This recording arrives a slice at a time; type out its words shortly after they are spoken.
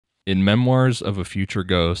In Memoirs of a Future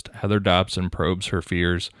Ghost, Heather Dobson probes her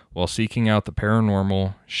fears while seeking out the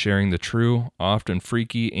paranormal, sharing the true, often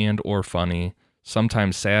freaky and or funny,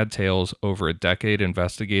 sometimes sad tales over a decade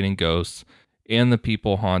investigating ghosts and the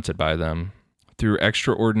people haunted by them. Through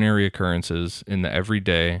extraordinary occurrences in the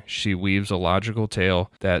everyday, she weaves a logical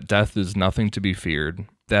tale that death is nothing to be feared,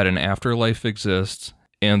 that an afterlife exists,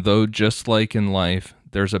 and though just like in life,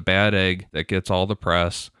 there's a bad egg that gets all the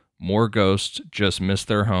press, more ghosts just miss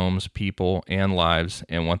their homes, people, and lives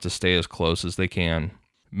and want to stay as close as they can.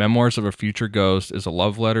 Memoirs of a Future Ghost is a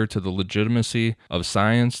love letter to the legitimacy of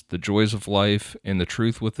science, the joys of life, and the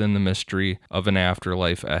truth within the mystery of an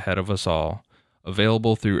afterlife ahead of us all.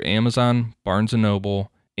 Available through Amazon, Barnes &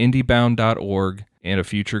 Noble, indiebound.org, and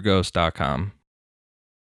afutureghost.com.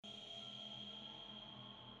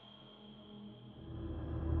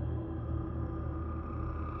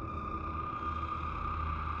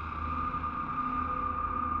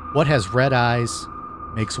 What has red eyes,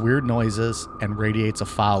 makes weird noises, and radiates a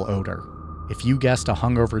foul odor? If you guessed a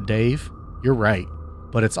hungover Dave, you're right.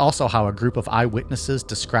 But it's also how a group of eyewitnesses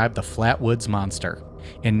described the Flatwoods Monster.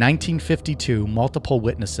 In 1952, multiple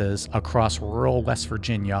witnesses across rural West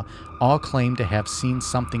Virginia all claimed to have seen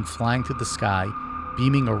something flying through the sky,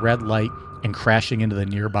 beaming a red light, and crashing into the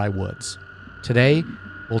nearby woods. Today,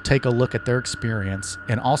 we'll take a look at their experience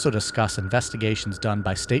and also discuss investigations done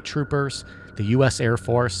by state troopers, the U.S. Air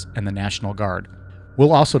Force, and the National Guard.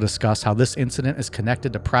 We'll also discuss how this incident is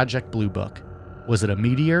connected to Project Blue Book. Was it a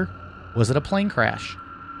meteor? Was it a plane crash?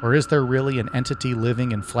 Or is there really an entity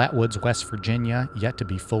living in Flatwoods, West Virginia, yet to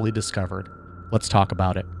be fully discovered? Let's talk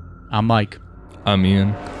about it. I'm Mike. I'm Ian.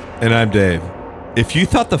 And I'm Dave. If you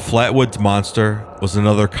thought the Flatwoods Monster was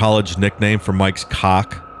another college nickname for Mike's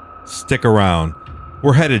cock, stick around.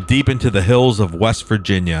 We're headed deep into the hills of West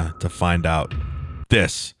Virginia to find out.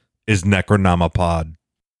 This is Necronomipod.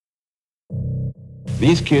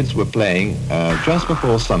 These kids were playing just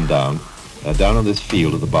before sundown down on this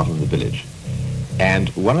field at the bottom of the village. And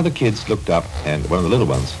one of the kids looked up, and one of the little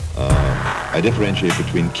ones, I differentiate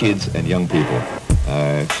between kids and young people.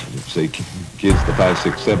 Say kids, the 5,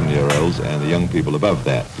 6, 7-year-olds, and the young people above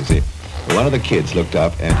that, you see. But one of the kids looked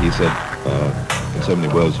up and he said, in so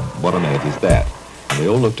many words, "What on earth is that?" And they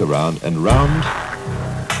all looked around, and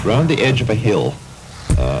round the edge of a hill,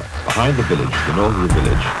 behind the village, the north of the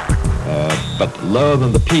village, but lower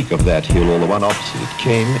than the peak of that hill, or the one opposite it,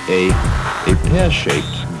 came a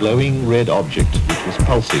pear-shaped, glowing red object which was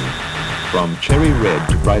pulsing from cherry red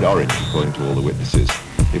to bright orange, according to all the witnesses.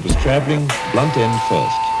 It was traveling blunt end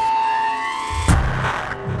first.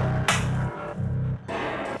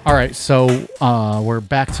 All right, so we're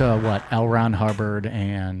back to what? L. Ron Hubbard,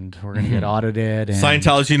 and we're going to get audited. And,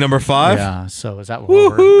 Scientology number 5? Yeah, so is that what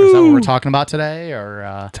we're talking about today?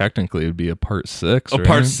 Or Technically, it would be a part 6. Oh, right?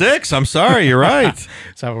 part 6? I'm sorry, you're right. Is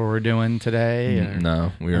that what we're doing today? Or?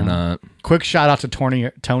 No, we are not. Quick shout out to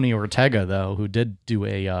Tony Ortega, though, who did do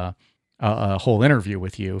a whole interview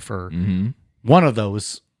with you for one of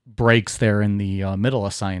those breaks there in the middle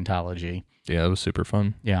of Scientology. Yeah, it was super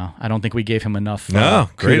fun. Yeah, I don't think we gave him enough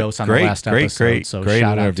great kudos on the last episode. So great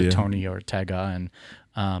shout interview. out to Tony Ortega,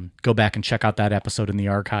 and go back and check out that episode in the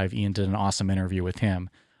archive. Ian did an awesome interview with him.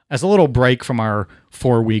 As a little break from our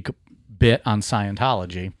 4-week bit on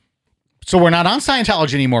Scientology. So we're not on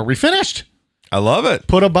Scientology anymore. We finished. I love it.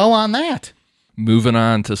 Put a bow on that. Moving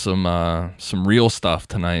on to some real stuff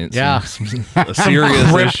tonight. Yeah. A serious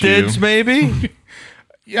Cryptids, issue. maybe?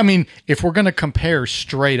 I mean, if we're going to compare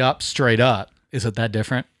straight up, is it that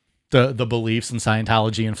different? The beliefs in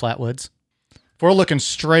Scientology and Flatwoods? If we're looking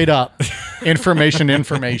straight up, information.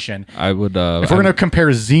 I would. If we're going to compare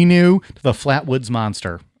Xenu to the Flatwoods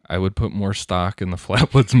Monster. I would put more stock in the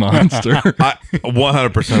Flatwoods Monster. I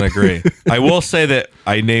 100% agree. I will say that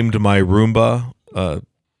I named my Roomba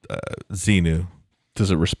Xenu.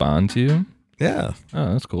 Does it respond to you? Yeah.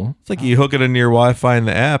 Oh, that's cool. It's like you hook it into your Wi-Fi in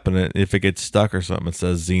the app, and if it gets stuck or something, it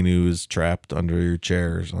says Xenu is trapped under your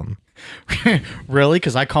chair or something. Really?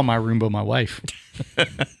 Because I call my Roomba my wife.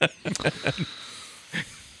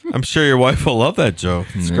 I'm sure your wife will love that joke.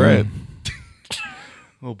 It's great.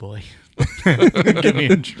 Oh, boy. Get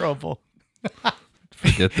me in trouble.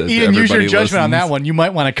 Forget that. Ian, use your everybody judgment on that listens. one. You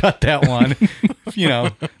might want to cut that one.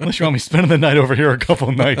 Unless you want me spending the night over here a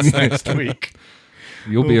couple nights next week.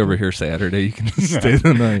 You'll be over here Saturday. You can stay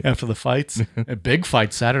the night. After the fights. A big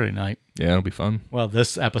fight Saturday night. Yeah, it'll be fun. Well,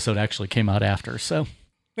 this episode actually came out after, so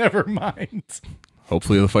never mind.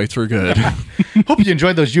 Hopefully the fights were good. Hope you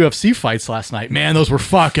enjoyed those UFC fights last night. Man, those were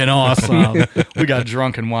fucking awesome. We got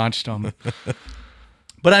drunk and watched them.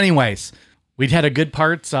 But anyways, We'd had a good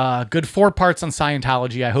 4 parts on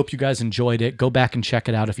Scientology. I hope you guys enjoyed it. Go back and check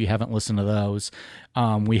it out if you haven't listened to those.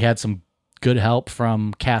 We had some good help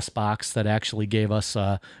from Castbox that actually gave us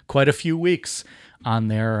quite a few weeks on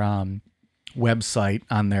their website,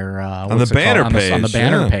 on their on the banner page. On the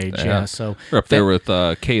banner page, yeah. So we're up there with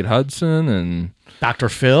Kate Hudson and Dr.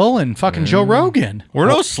 Phil and fucking Joe Rogan. We're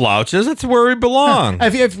no slouches. That's where we belong.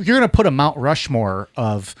 If you're going to put a Mount Rushmore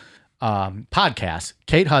of podcasts,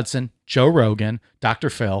 Kate Hudson, Joe Rogan, Dr.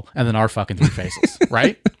 Phil, and then our fucking three faces,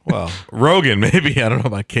 right? Well, Rogan, maybe. I don't know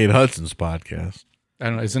about Kate Hudson's podcast. I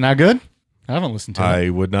don't know. Isn't that good? I haven't listened to it. I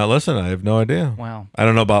would not listen. I have no idea. Wow. I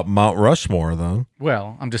don't know about Mount Rushmore, though.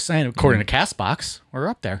 Well, I'm just saying, according to Castbox, we're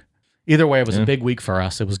up there. Either way, it was a big week for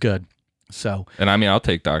us. It was good. So, and I mean, I'll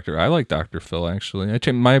take I like Dr. Phil, actually.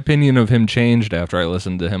 My opinion of him changed after I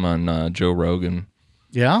listened to him on Joe Rogan.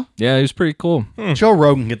 Yeah? Yeah, he was pretty cool. Joe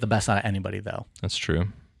Rogan get the best out of anybody, though. That's true.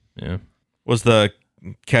 Yeah. Was the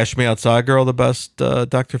Cash Me Outside girl the best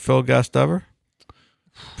Dr. Phil guest ever?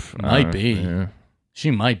 Might be. Yeah. She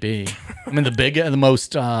might be. I mean, the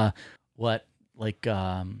most, how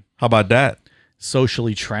about that?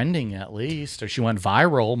 Socially trending, at least. Or she went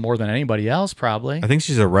viral more than anybody else, probably. I think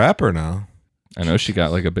she's a rapper now. I know she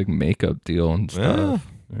got like a big makeup deal and stuff.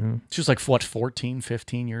 Yeah. She was like, 14,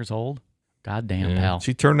 15 years old? Goddamn, pal.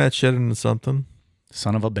 She turned that shit into something.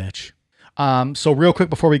 Son of a bitch. So real quick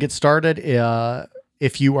before we get started,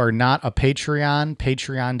 if you are not a Patreon,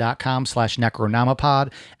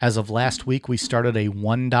 patreon.com/Necronomipod. As of last week, we started a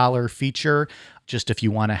 $1 feature. Just if you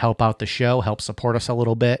want to help out the show, help support us a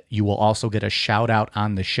little bit. You will also get a shout out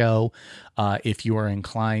on the show. If you are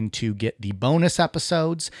inclined to get the bonus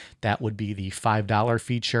episodes, that would be the $5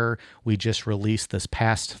 feature. We just released this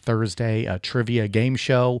past Thursday a trivia game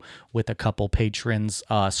show with a couple patrons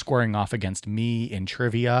squaring off against me in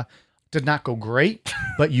trivia. Did not go great,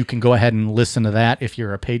 but you can go ahead and listen to that if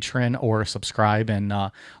you're a patron, or subscribe and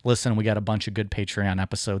listen. We got a bunch of good Patreon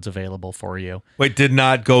episodes available for you. Wait, did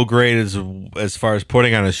not go great as far as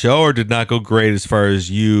putting on a show, or did not go great as far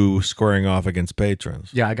as you squaring off against patrons?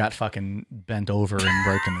 Yeah, I got fucking bent over and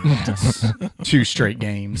broken into 2 straight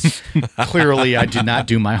games. Clearly, I did not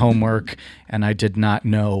do my homework, and I did not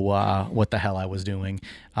know what the hell I was doing.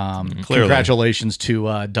 Congratulations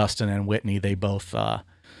to Dustin and Whitney. They both...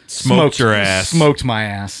 Smoked your ass. Smoked my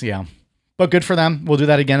ass, yeah. But good for them. We'll do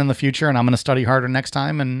that again in the future, and I'm going to study harder next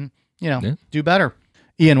time and, do better.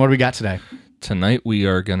 Ian, what do we got today? Tonight we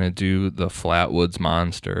are going to do the Flatwoods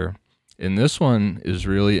Monster. And this one is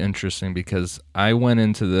really interesting because I went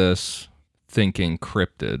into this thinking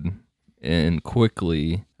cryptid, and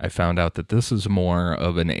quickly I found out that this is more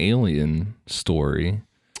of an alien story.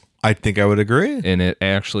 I think I would agree. And it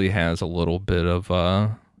actually has a little bit of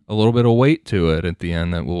weight to it at the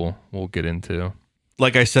end that we'll get into.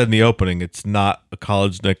 Like I said in the opening, it's not a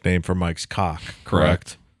college nickname for Mike's cock.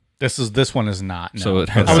 Correct. This one is not. No. So it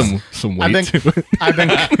has some weight to it.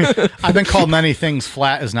 I've been called many things.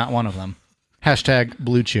 Flat is not one of them. #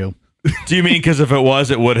 Blue Chew. Do you mean because if it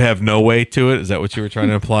was, it would have no weight to it? Is that what you were trying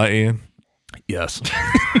to imply, Ian? Yes.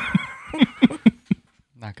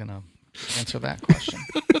 Not gonna answer that question.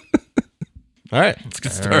 All right, let's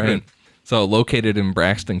get started. Right. So located in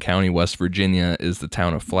Braxton County, West Virginia, is the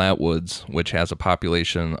town of Flatwoods, which has a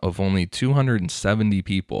population of only 270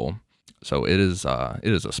 people. So it is a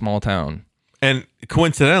small town. And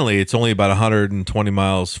coincidentally, it's only about 120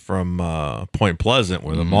 miles from Point Pleasant,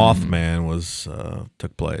 where the Mothman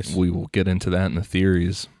took place. We will get into that in the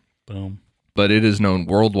theories. Boom. But it is known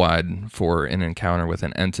worldwide for an encounter with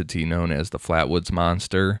an entity known as the Flatwoods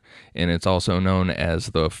Monster, and it's also known as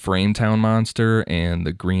the Frametown Monster and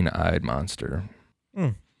the Green-Eyed Monster.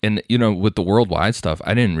 And, with the worldwide stuff,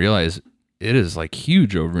 I didn't realize it is, like,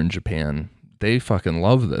 huge over in Japan. They fucking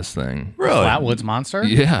love this thing. Really? Flatwoods Monster?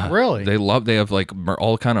 Yeah. Really? They have, like,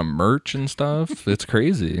 all kind of merch and stuff. It's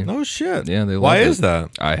crazy. No shit. Yeah, they love Why it. is that?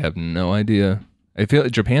 I have no idea. I feel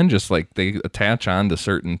like Japan just like they attach on to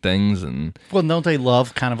certain things and don't they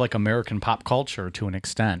love kind of like American pop culture to an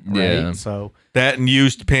extent, right? Yeah. So that and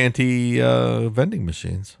used panty vending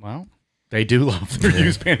machines. Well, they do love their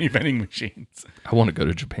used panty vending machines. I want to go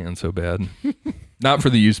to Japan so bad. Not for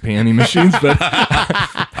the used panty machines, but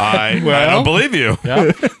I don't believe you.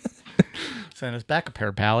 Yeah. Send us back a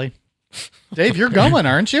pair, Pally. Dave, you're going,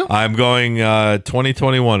 aren't you? I'm going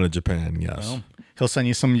 2021 to Japan, yes. Well, he'll send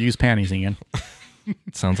you some used panties, Ian.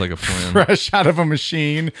 Sounds like a plan. Fresh out of a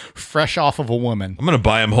machine, fresh off of a woman. I'm going to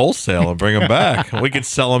buy them wholesale and bring them back. We can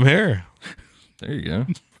sell them here. There you go.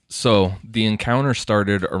 So the encounter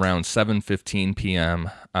started around 7:15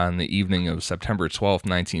 p.m. on the evening of September 12th,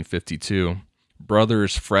 1952,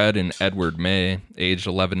 brothers Fred and Edward May, aged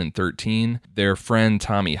 11 and 13, their friend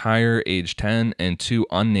Tommy Heyer, aged 10, and two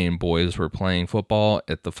unnamed boys were playing football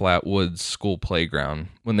at the Flatwoods school playground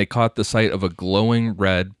when they caught the sight of a glowing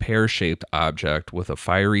red pear-shaped object with a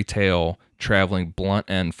fiery tail traveling blunt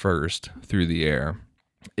end first through the air.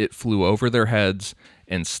 It flew over their heads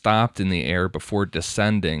and stopped in the air before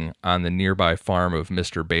descending on the nearby farm of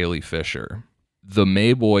Mr. Bailey Fisher. The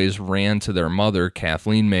May boys ran to their mother,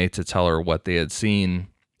 Kathleen May, to tell her what they had seen.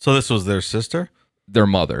 So this was their sister? Their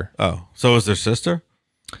mother. Oh, so it was their sister?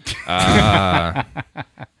 West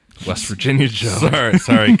Virginia Joe.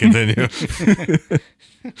 Sorry, continue.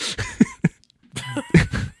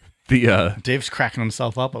 Dave's cracking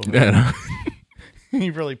himself up over Yeah, there. no. He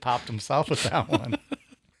really popped himself with that one.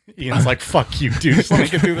 Ian's like, fuck you, dude. Just let me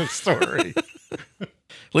get through this story.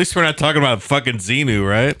 At least we're not talking about fucking Xenu,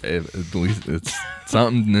 right? At least it's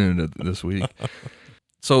something new this week.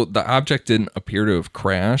 So the object didn't appear to have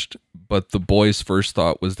crashed, but the boys' first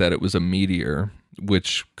thought was that it was a meteor,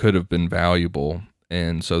 which could have been valuable.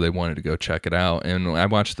 And so they wanted to go check it out. And I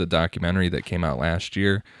watched the documentary that came out last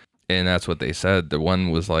year, and that's what they said. The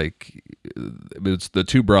one was like, it was the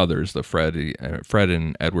two brothers, the Fred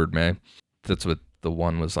and Edward May. That's what the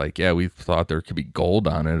one was like. Yeah, we thought there could be gold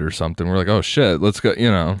on it or something. We're like, oh shit, let's go.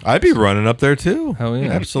 I'd be running up there too. Hell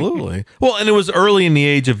yeah. Absolutely. Well, and it was early in the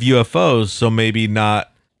age of UFOs, so maybe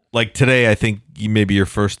not like today. I think maybe your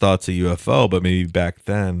first thought's a UFO, but maybe back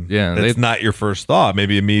then, that's not your first thought.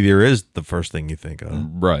 Maybe a meteor is the first thing you think of.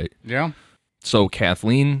 Right. Yeah. So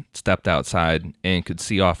Kathleen stepped outside and could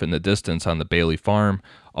see off in the distance on the Bailey farm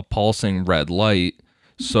a pulsing red light.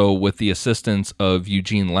 So with the assistance of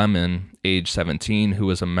Eugene Lemon, age 17, who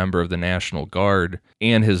was a member of the National Guard,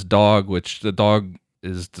 and his dog, which the dog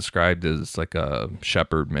is described as like a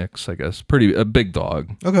shepherd mix, I guess, a big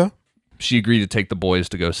dog. Okay. She agreed to take the boys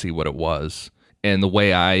to go see what it was. And the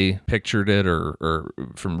way I pictured it, or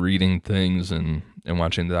from reading things and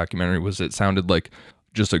watching the documentary, was it sounded like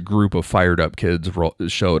just a group of fired up kids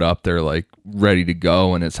showed up there, like ready to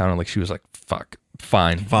go, and it sounded like she was like, "Fuck,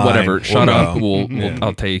 fine, whatever, shut up,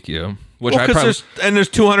 I'll take you." Which there's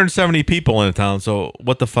 270 people in a town, so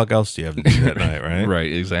what the fuck else do you have to do that night, right?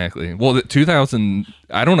 Right, exactly. Well, the 2000,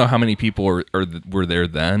 I don't know how many people were there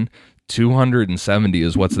then. 270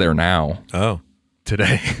 is what's there now. Oh,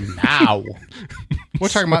 today. Now. We're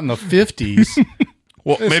talking about in the 50s.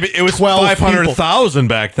 Well, maybe it was 12 500,000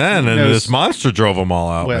 back then, and this monster drove them all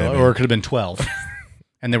out. Well, maybe. or it could have been 12.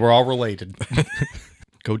 And they were all related.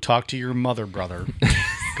 Go talk to your mother, brother.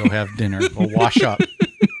 Go have dinner. Go wash up.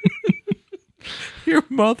 Your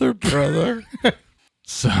mother, brother.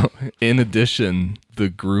 So, in addition, the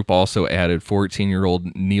group also added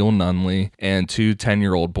 14-year-old Neil Nunley and two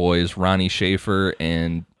 10-year-old boys, Ronnie Schaefer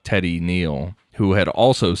and Teddy Neal, who had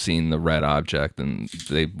also seen the red object, and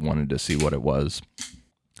they wanted to see what it was.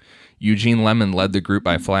 Eugene Lemon led the group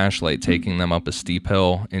by flashlight, taking them up a steep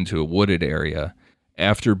hill into a wooded area.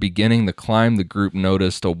 After beginning the climb, the group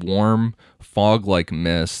noticed a warm, fog-like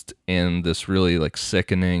mist and this really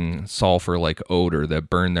sickening sulfur-like odor that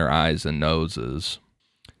burned their eyes and noses.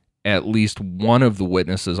 At least one of the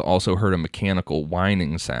witnesses also heard a mechanical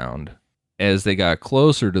whining sound. As they got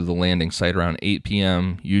closer to the landing site around 8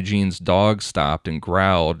 p.m., Eugene's dog stopped and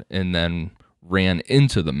growled and then ran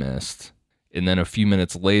into the mist. And then a few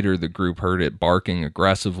minutes later, the group heard it barking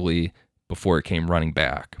aggressively before it came running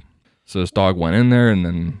back. So this dog went in there and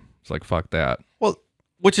then it's like, fuck that. Well,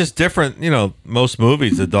 which is different. Most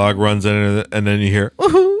movies, the dog runs in and then you hear,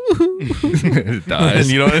 It dies. and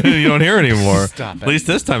you don't hear anymore. Stop it. At least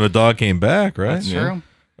this time the dog came back, right? That's true.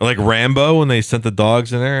 Or like Rambo when they sent the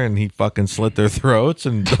dogs in there and he fucking slit their throats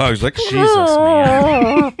and the dog's like, Jesus,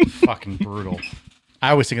 man. Fucking brutal. I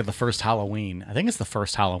always think of the first Halloween. I think it's the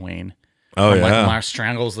first Halloween. oh When, yeah. Mark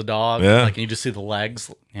strangles the dog. Yeah. And you just see the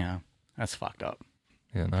legs. Yeah. That's fucked up.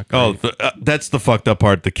 Yeah, not great. Oh, that's the fucked up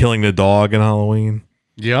part. The killing the dog in Halloween.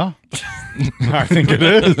 Yeah. I think it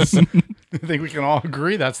is. I think we can all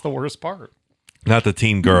agree that's the worst part. Not the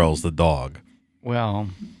teen girls, the dog. Well,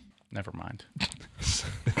 never mind. It's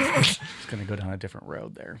going to go down a different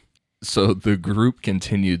road there. So the group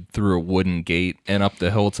continued through a wooden gate and up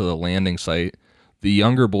the hill to the landing site. The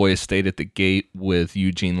younger boys stayed at the gate with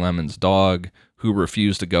Eugene Lemon's dog, who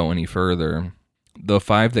refused to go any further. The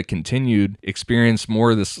five that continued experienced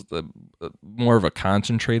more of a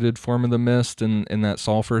concentrated form of the mist and that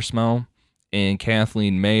sulfur smell. And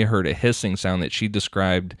Kathleen May heard a hissing sound that she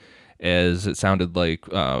described as it sounded like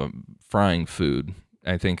frying food.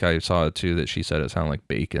 I think I saw it too that she said it sounded like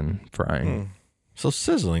bacon frying. So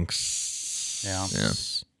sizzling. Yeah. Yeah.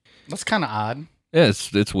 That's kind of odd. Yeah,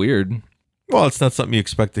 it's weird. Well, it's not something you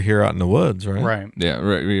expect to hear out in the woods, right? Right. Yeah,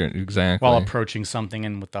 right, exactly. While approaching something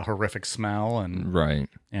and with the horrific smell and Right.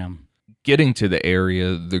 yeah. Getting to the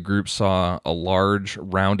area, the group saw a large,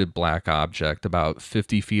 rounded black object about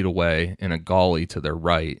 50 feet away in a gully to their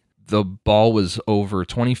right. The ball was over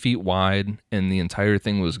 20 feet wide, and the entire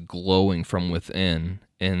thing was glowing from within,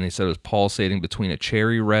 and they said it was pulsating between a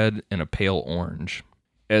cherry red and a pale orange.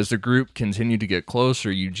 As the group continued to get closer,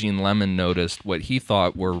 Eugene Lemon noticed what he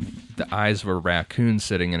thought were the eyes of a raccoon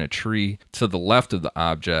sitting in a tree to the left of the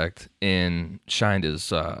object and shined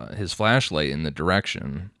his flashlight in the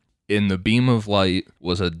direction. In the beam of light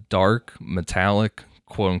was a dark, metallic,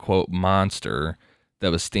 quote-unquote, monster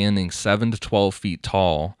that was standing 7 to 12 feet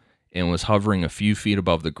tall and was hovering a few feet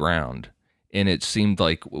above the ground. And it seemed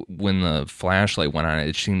like when the flashlight went on,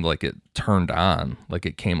 it seemed like it turned on, like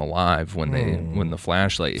it came alive when the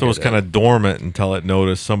flashlight So it was hit kind of dormant until it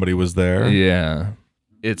noticed somebody was there. Yeah.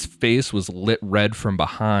 Its face was lit red from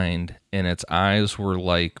behind, and its eyes were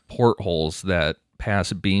like portholes that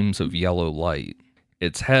pass beams of yellow light.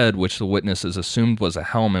 Its head, which the witnesses assumed was a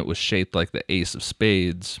helmet, was shaped like the ace of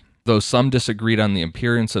spades. Though some disagreed on the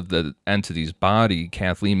appearance of the entity's body,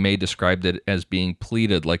 Kathleen May described it as being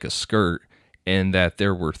pleated like a skirt, and that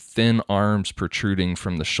there were thin arms protruding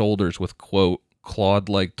from the shoulders with, quote,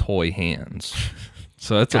 clawed-like toy hands.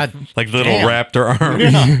 So that's like little damn. raptor arms.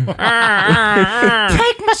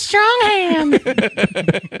 Take my strong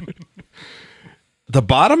hand. The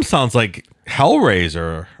bottom sounds like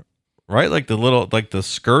Hellraiser, right? Like the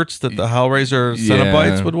skirts that the Hellraiser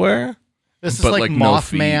Cenobites would wear. This is But, like like, no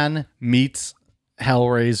Mothman meets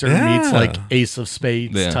Hellraiser meets like Ace of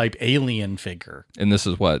Spades type alien figure. And this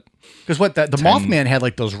is what? Because the Mothman had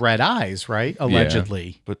like those red eyes, right?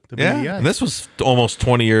 Allegedly. But The beady eyes. and this was almost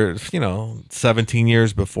 20 years, 17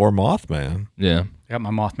 years before Mothman. Yeah. I got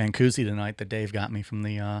my Mothman koozie tonight that Dave got me from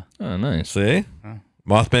the Oh, nice. See?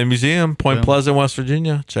 Mothman Museum, Point Pleasant, West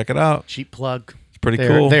Virginia. Check it out. cheap plug. It's pretty They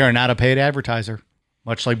cool. are not a paid advertiser,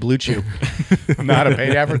 much like Blue Chew. Not a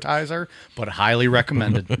paid advertiser, but highly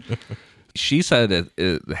recommended. She said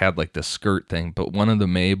it had like the skirt thing, but one of the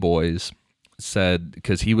May boys said,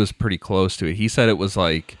 because he was pretty close to it, he said it was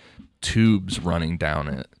like tubes running down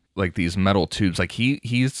it, like these metal tubes. Like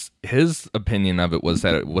his opinion of it was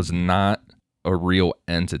that it was not a real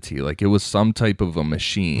entity, like it was some type of a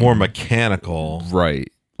machine, More mechanical. right?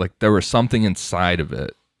 Like there was something inside of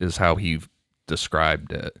it, is how he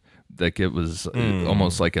described it. Like it was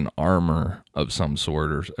almost like an armor of some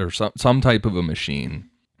sort, or some type of a machine.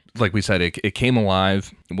 Like we said, it came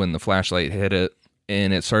alive when the flashlight hit it,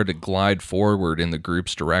 and it started to glide forward in the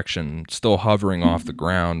group's direction, still hovering off the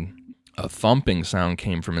ground. A thumping sound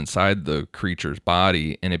came from inside the creature's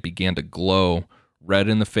body, and it began to glow red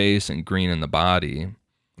in the face and green in the body.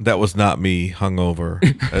 That was not me hungover,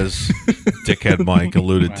 as Dickhead Mike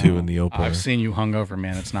alluded to in the opener. I've seen you hungover,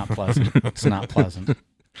 man. It's not pleasant. It's not pleasant.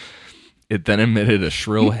 It then emitted a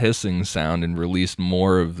shrill hissing sound and released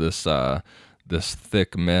more of this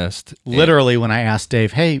thick mist. Literally, when I asked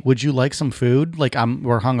Dave, "Hey, would you like some food? Like,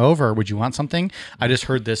 we're hungover. Would you want something?" I just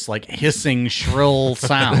heard this like hissing, shrill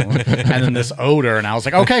sound, and then this odor, and I was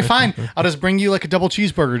like, "Okay, fine. I'll just bring you like a double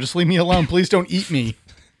cheeseburger. Just leave me alone. Please don't eat me."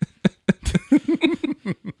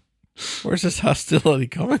 Where's this hostility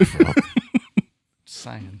coming from?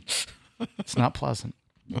 Saying, it's not pleasant.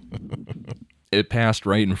 It passed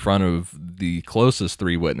right in front of the closest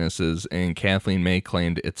three witnesses, and Kathleen May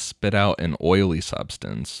claimed it spit out an oily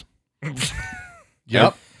substance.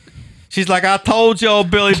 Yep. She's like, I told you,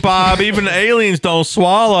 Billy Bob, even the aliens don't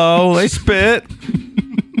swallow. They spit.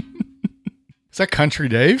 Is that Country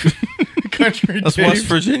Dave? Country That's Dave. West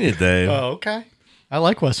Virginia, Dave. Oh, okay. I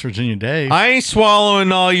like West Virginia Dave. I ain't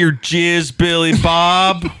swallowing all your jizz, Billy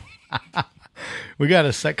Bob. We got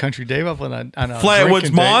to set Country Dave up on a Flatwoods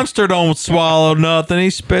drinking Monster don't swallow nothing. He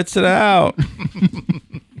spits it out.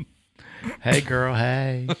 date. Hey, girl.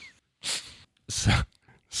 Hey.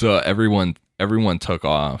 So everyone took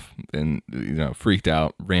off and freaked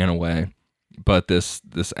out, ran away. But this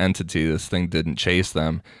entity, this thing, didn't chase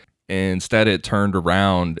them. Instead, it turned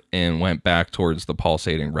around and went back towards the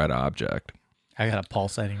pulsating red object. I got a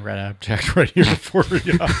pulsating red object right here for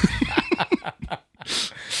you.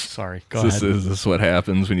 Sorry. Go ahead. Is this what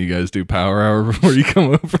happens when you guys do Power Hour before you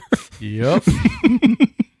come over? Yep.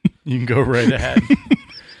 You can go right ahead.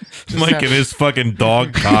 Mike and his fucking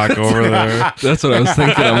dog cock over there. That's what I was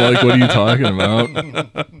thinking. I'm like, what are you talking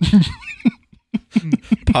about?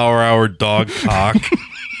 Power Hour dog cock.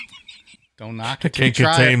 Don't knock I it till you can't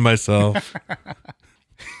try contain it. myself.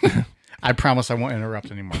 I promise I won't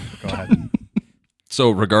interrupt anymore. Go ahead. So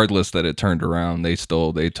regardless that it turned around, they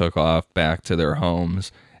took off back to their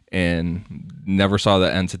homes. and never saw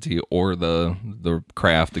the entity or the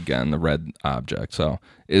craft again, the red object. So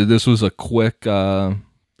this was a quick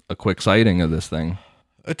sighting of this thing.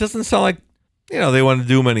 It doesn't sound like they wanted to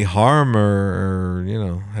do him any harm or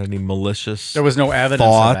had any malicious. There was no evidence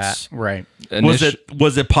thoughts. of that, right?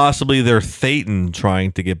 Was it possibly their Thetan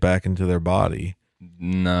trying to get back into their body?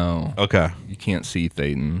 No. Okay. You can't see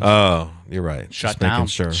Thetan. Oh, you're right. Shut Just down. making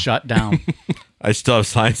sure. Shut down. I still have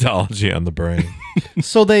Scientology on the brain.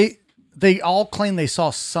 So they all claim they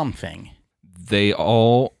saw something. They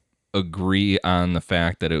all agree on the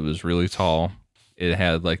fact that it was really tall. It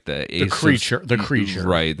had like the creature,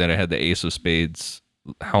 right? That it had the Ace of Spades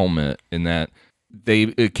helmet, and that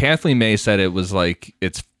Kathleen May said it was like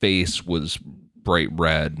its face was bright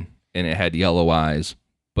red and it had yellow eyes.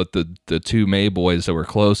 But the two May boys that were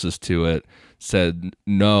closest to it said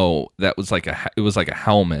no, that was it was like a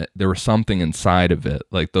helmet. There was something inside of it.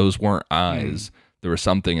 Like those weren't eyes. There was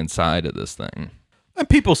something inside of this thing. And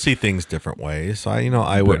people see things different ways.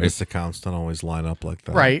 Eyewitness accounts don't always line up like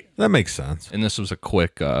that. Right. That makes sense. And this was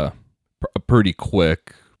a pretty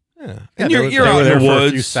quick. Yeah. Yeah, And you're they were out in there the for a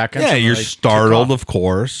woods. few seconds Yeah, and you're they took startled, off. of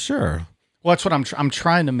course. Sure. Well, that's what I'm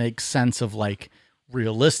trying to make sense of, like,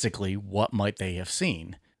 realistically, what might they have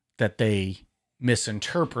seen that they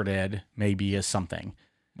misinterpreted maybe as something.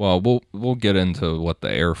 Well, we'll get into what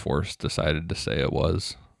the Air Force decided to say it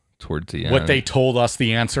was towards the end. What they told us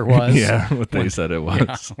the answer was. Yeah, what they said it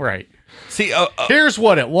was. Yeah, right. See, Here's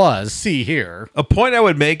what it was. See here. a point I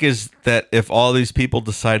would make is that if all these people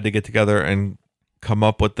decide to get together and come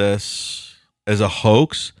up with this as a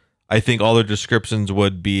hoax, I think all their descriptions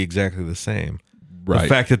would be exactly the same. Right. The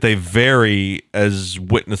fact that they vary, as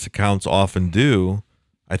witness accounts often do,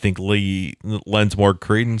 I think lends more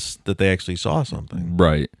credence that they actually saw something.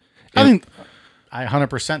 Right. I think I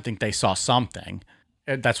 100% think they saw something.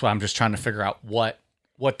 And that's why I'm just trying to figure out what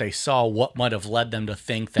they saw, what might have led them to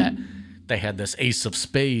think that they had this Ace of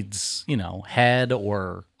Spades, head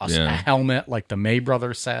or a helmet like the May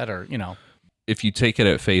brothers said, or, If you take it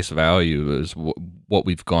at face value as what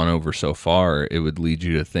we've gone over so far, it would lead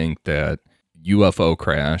you to think that UFO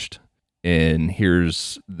crashed and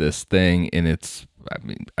here's this thing and it's,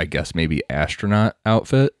 I guess maybe astronaut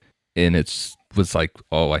outfit. And was like,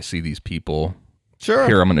 oh, I see these people. Sure.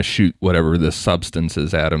 Here, I'm going to shoot whatever this substance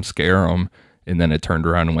is at them, scare them. And then it turned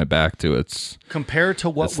around and went back to its compared to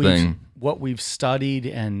what thing. What we've studied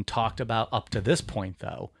and talked about up to this point,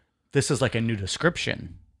 though, this is like a new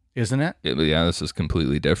description, isn't it? Yeah, this is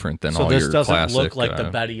completely different than so all this your doesn't classic. look like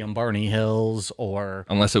the Betty and Barney Hills, or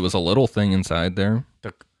unless it was a little thing inside there.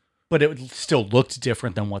 But it still looked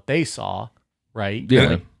different than what they saw, right?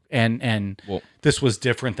 Yeah. And this was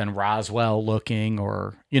different than Roswell looking,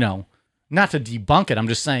 or not to debunk it. I'm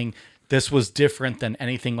just saying this was different than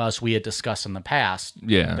anything else we had discussed in the past.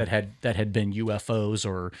 Yeah. That had been UFOs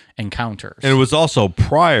or encounters. And it was also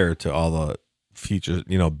prior to all the future,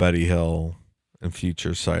 Betty Hill and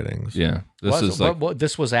future sightings. Yeah.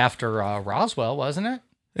 This was after Roswell, wasn't it?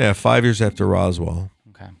 Yeah, 5 years after Roswell.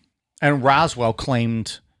 Okay. And Roswell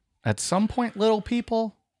claimed at some point little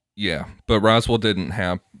people. Yeah, but Roswell didn't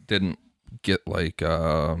get like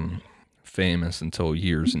famous until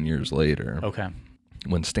years and years later. Okay.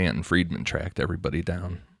 When Stanton Friedman tracked everybody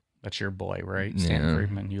down. That's your boy, right? Stanton Yeah.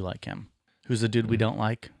 Friedman, you like him. Who's the dude we don't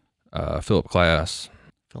like? Philip Klass.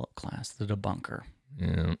 Philip Klass, the debunker.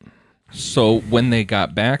 Yeah. So when they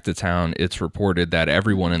got back to town, it's reported that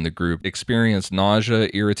everyone in the group experienced nausea,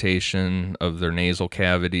 irritation of their nasal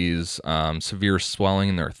cavities, severe swelling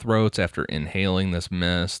in their throats after inhaling this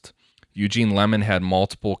mist. Eugene Lemon had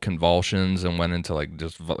multiple convulsions and went into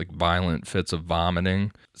just violent fits of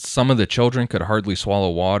vomiting. Some of the children could hardly swallow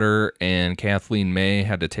water, and Kathleen May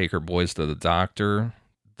had to take her boys to the doctor.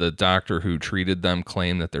 The doctor who treated them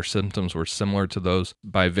claimed that their symptoms were similar to those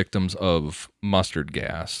by victims of mustard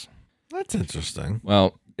gas. That's interesting.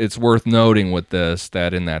 Well, it's worth noting with this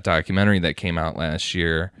that in that documentary that came out last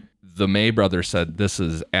year, the May brothers said this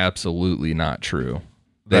is absolutely not true.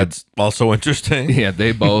 That's also interesting. Yeah,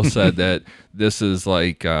 they both said that this is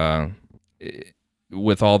with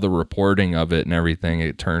all the reporting of it and everything,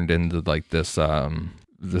 it turned into this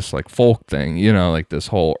folk thing, this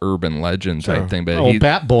whole urban legend type thing. But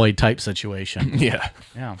Bat Boy type situation. Yeah.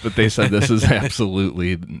 Yeah. But they said this is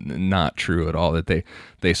absolutely not true at all. That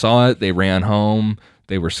they saw it, they ran home,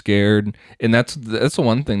 they were scared, and that's the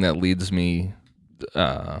one thing that leads me,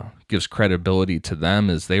 gives credibility to them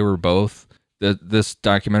is they were both. This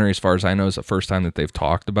documentary, as far as I know, is the first time that they've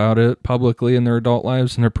talked about it publicly in their adult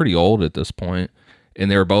lives, and they're pretty old at this point.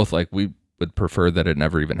 And they were both like, we would prefer that it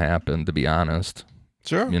never even happened, to be honest.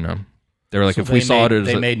 Sure. They were like, So if we saw it as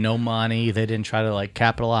they made no money. They didn't try to like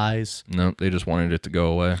capitalize. no, they just wanted it to go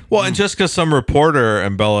away. Well, and just because some reporter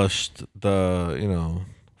embellished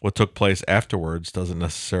what took place afterwards doesn't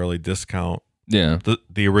necessarily discount Yeah.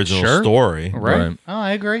 the original Sure. story. Right. Oh,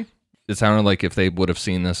 I agree. It sounded like if they would have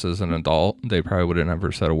seen this as an adult, they probably would have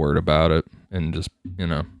never said a word about it, and just that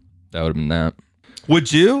would have been that.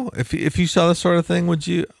 Would you, if you saw this sort of thing? Would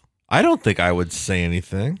you? I don't think I would say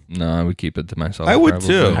anything. No, I would keep it to myself. I would probably.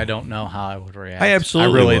 too. I don't know how I would react. I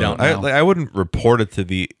absolutely. I really would. don't know. I wouldn't report it to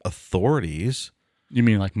the authorities. You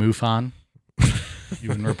mean like MUFON? You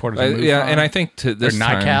wouldn't report it to MUFON? Yeah, and I think to this or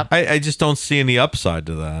time, NICAP? I just don't see any upside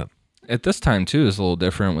to that. at this time too is a little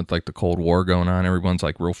different with like the Cold War going on. Everyone's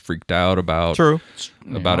like real freaked out about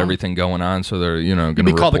everything going on, so they're going to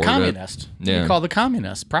be called the report it. communist. Yeah. Be called the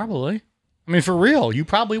communist, probably. I mean, for real, you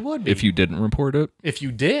probably would be. If you didn't report it. If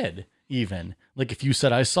you did, even. Like if you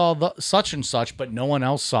said, I saw such and such, but no one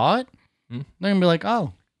else saw it, they're going to be like,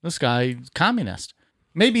 oh, this guy's communist.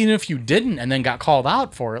 Maybe even if you didn't and then got called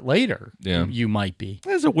out for it later, you might be.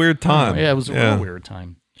 It was a weird time. Yeah, it was a real weird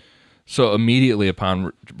time. So immediately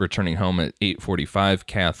upon returning home at 8:45,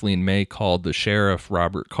 Kathleen May called the sheriff,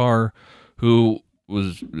 Robert Carr, who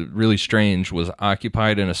was really strange, was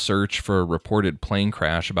occupied in a search for a reported plane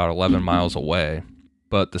crash about 11 miles away.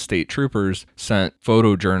 But the state troopers sent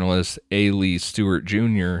photojournalist A. Lee Stewart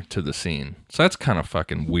Jr. to the scene. So that's kind of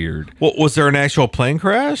fucking weird. Well, was there an actual plane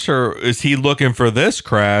crash, or is he looking for this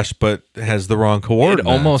crash but has the wrong coordinates?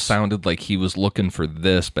 It almost sounded like he was looking for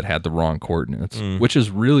this but had the wrong coordinates, which is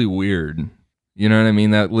really weird. You know what I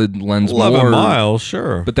mean? That lends 11 more miles,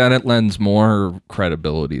 sure. But then it lends more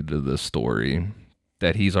credibility to this story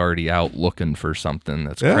that he's already out looking for something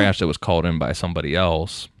that's crashed that was called in by somebody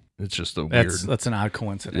else. It's just a weird. That's an odd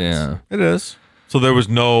coincidence. Yeah, it is. So there was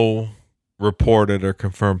no reported or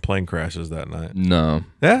confirmed plane crashes that night. No.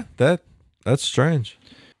 Yeah, that's strange.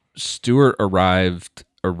 Stewart arrived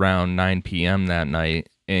around 9 p.m. that night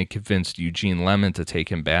and convinced Eugene Lemon to take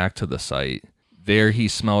him back to the site. There he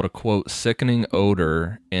smelled a, quote, sickening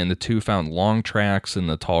odor, and the two found long tracks in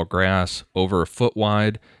the tall grass over a foot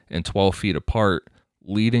wide and 12 feet apart,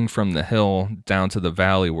 leading from the hill down to the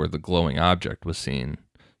valley where the glowing object was seen.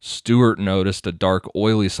 Stewart noticed a dark,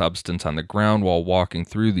 oily substance on the ground while walking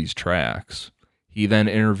through these tracks. He then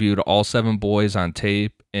interviewed all 7 boys on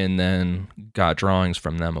tape and then got drawings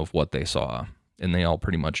from them of what they saw. And they all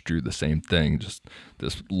pretty much drew the same thing, just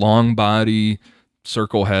this long body,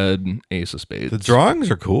 circle head, ace of spades. The drawings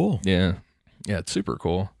are cool. Yeah. Yeah, it's super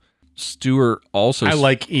cool. Stewart also... I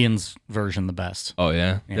like Ian's version the best. Oh,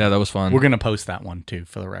 yeah? Yeah, that was fun. We're going to post that one, too,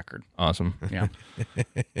 for the record. Awesome. Yeah.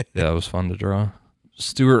 Yeah, that was fun to draw.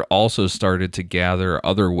 Stewart also started to gather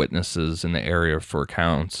other witnesses in the area for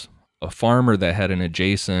accounts. A farmer that had an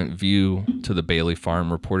adjacent view to the Bailey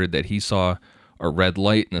farm reported that he saw a red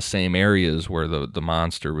light in the same areas where the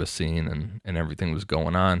monster was seen and everything was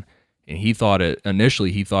going on. And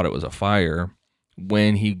initially he thought it was a fire.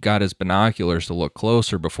 When he got his binoculars to look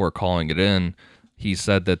closer before calling it in, he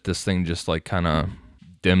said that this thing just like kind of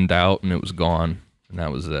dimmed out and it was gone. And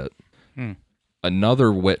that was it.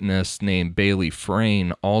 Another witness named Bailey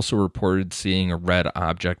Frayne also reported seeing a red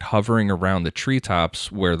object hovering around the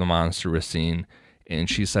treetops where the monster was seen, and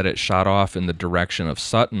she said it shot off in the direction of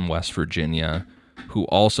Sutton, West Virginia, who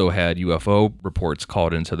also had UFO reports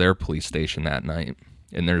called into their police station that night.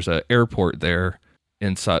 And there's an airport there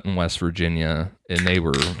in Sutton, West Virginia, and they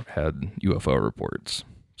had UFO reports.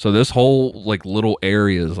 So this whole like little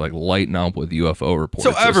area is like lighting up with UFO reports.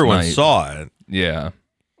 So everyone saw it. Yeah.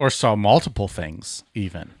 Or saw multiple things,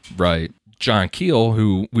 even. Right. John Keel,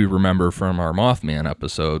 who we remember from our Mothman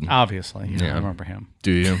episode. Obviously. Yeah. I remember him. Do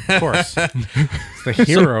you? Of course. It's the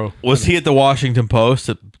hero. So, was he at the Washington Post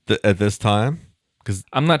at this time? Because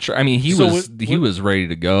I'm not sure. I mean, he was ready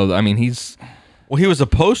to go. I mean, he was a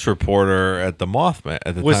Post reporter at the Mothman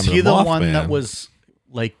at the time. Was he the Mothman. one that was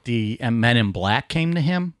like the Men in Black came to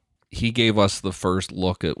him? He gave us the first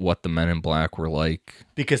look at what the Men in Black were like.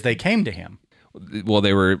 Because they came to him. Well,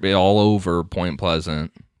 they were all over Point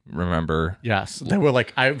Pleasant, remember? Yes. They were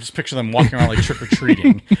like, I just picture them walking around like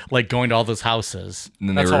trick-or-treating, like going to all those houses.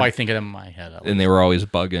 That's how I think of them in my head. And they were always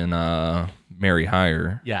bugging Mary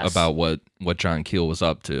Hire Yes. about what John Keel was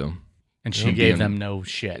up to. And she gave them no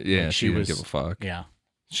shit. Yeah, like she didn't give a fuck. Yeah.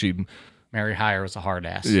 She Mary Hire was a hard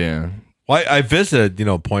ass. Yeah. Well, I visited,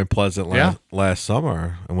 Point Pleasant last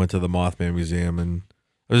summer. I went to the Mothman Museum, and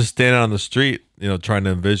I was just standing on the street, trying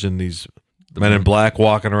to envision these Men in Black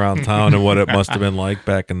walking around town and what it must have been like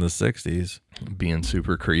back in the 60s. Being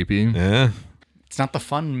super creepy. Yeah. It's not the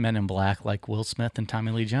fun Men in Black like Will Smith and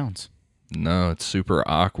Tommy Lee Jones. No, it's super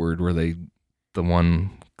awkward where the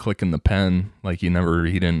one clicking the pen like he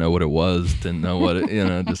didn't know what it was, didn't know what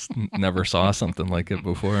it, just never saw something like it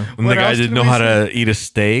before. And the guy didn't know how to eat a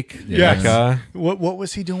steak. Yeah. That guy. What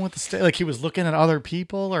was he doing with the steak? Like he was looking at other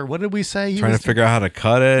people, or what did we say? Trying to figure out how to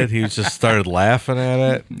cut it. He just started laughing at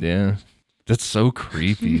it. Yeah. That's so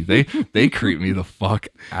creepy. They creep me the fuck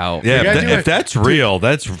out. Yeah, if that's real,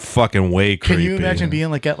 that's fucking way creepy. Can you imagine being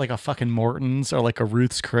like at like a fucking Morton's or like a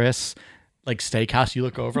Ruth's Chris like steakhouse? You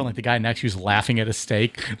look over and like the guy next to you's laughing at a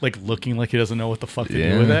steak, like looking like he doesn't know what the fuck to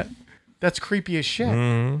do with it. That's creepy as shit.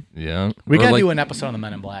 Yeah. We gotta do an episode on the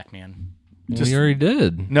Men in Black, man. We already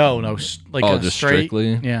did. No, like just straight,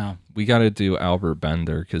 strictly. Yeah, We got to do Albert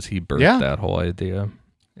Bender because he birthed that whole idea,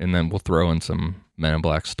 and then we'll throw in some Men in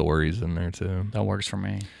Black stories in there too. that works for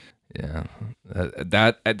me. Yeah,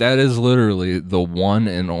 that is literally the one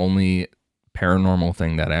and only paranormal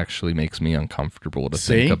thing that actually makes me uncomfortable to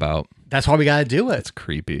think about. That's why we gotta do it. It's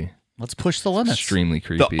creepy. Let's push the limits. Extremely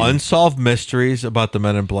creepy. The unsolved mysteries about the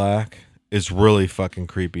Men in Black is really fucking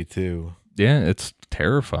creepy too. Yeah, it's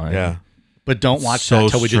terrifying. Yeah. But don't watch So that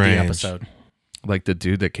until we do the strange. episode. Like the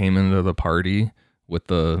dude that came into the party with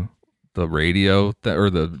the radio or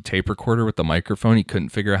the tape recorder with the microphone, he couldn't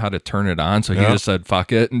figure out how to turn it on, so he just said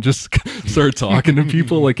fuck it and just started talking to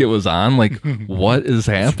people like it was on. Like, what is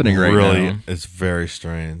happening right now? It's very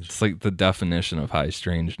strange. It's like the definition of high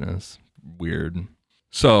strangeness. Weird.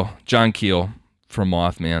 So John Keel from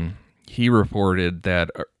Mothman, he reported that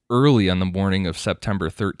early on the morning of September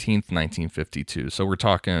 13th, 1952, so we're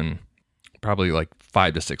talking probably like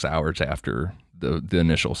 5 to 6 hours after the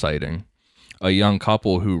initial sighting, a young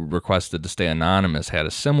couple who requested to stay anonymous had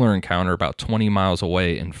a similar encounter about 20 miles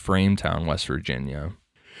away in Frametown, West Virginia.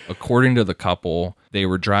 According to the couple, they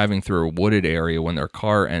were driving through a wooded area when their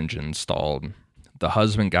car engine stalled. The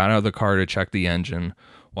husband got out of the car to check the engine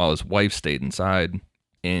while his wife stayed inside,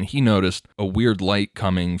 and he noticed a weird light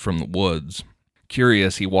coming from the woods.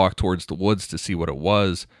 Curious, he walked towards the woods to see what it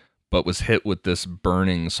was, but was hit with this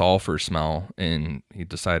burning sulfur smell, and he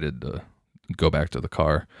decided to go back to the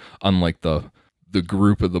car. Unlike the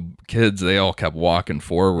group of the kids, they all kept walking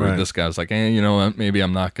forward. Right. This guy was like, you know what? Maybe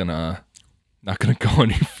I'm not gonna go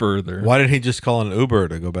any further. Why didn't he just call an Uber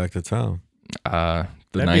to go back to town? The That'd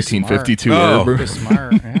be 1952 smart. Uber. That's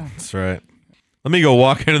smart. Yeah. That's right. Let me go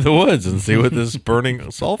walk into the woods and see what this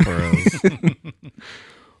burning sulfur is.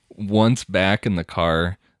 Once back in the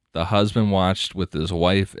car, the husband watched with his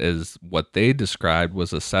wife as what they described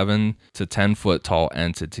was a 7 to 10 foot tall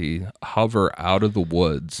entity hover out of the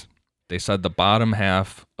woods. They said the bottom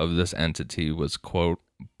half of this entity was, quote,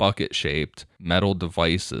 bucket shaped metal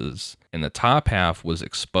devices, and the top half was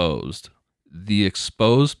exposed. The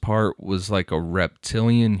exposed part was like a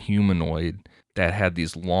reptilian humanoid that had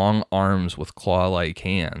these long arms with claw-like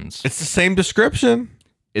hands. It's the same description.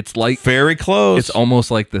 It's like Very close. it's almost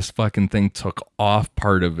like this fucking thing took off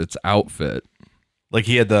part of its outfit. like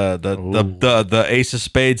he had the Ace of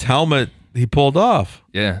Spades helmet he pulled off.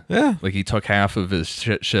 Yeah. Yeah. Like he took half of his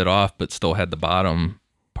shit off, but still had the bottom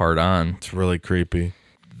part on. It's really creepy.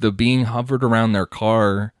 The being hovered around their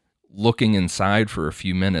car, looking inside for a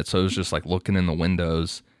few minutes. So it was just like looking in the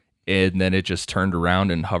windows, and then it just turned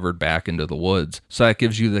around and hovered back into the woods. So that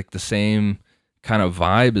gives you like the same kind of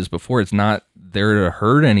vibe as before. It's not there to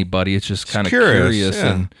hurt anybody. It's just kind of curious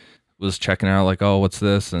yeah. and was checking out like, oh, what's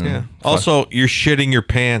this? And Yeah. Also, you're shitting your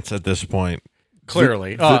pants at this point.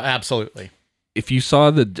 Clearly. Absolutely. if you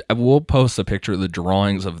saw we'll post a picture of the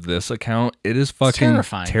drawings of this account. It is fucking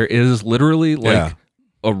terrifying. It is literally like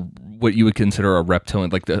Yeah. what you would consider a reptilian,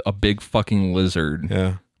 like a big fucking lizard.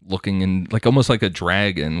 Yeah. Looking in like almost like a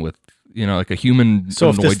dragon with, like a human. So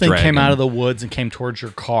if this thing dragon. came out of the woods and came towards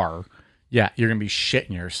your car, yeah, you're gonna be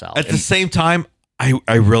shitting yourself. At the same time, I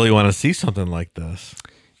really want to see something like this.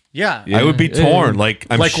 yeah, I would be torn. Like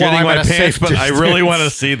I'm Like, while shitting I'm my at a pants, safe but I really distance. want to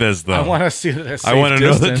see this though. I want to see this. I want to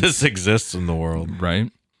know that this exists in the world.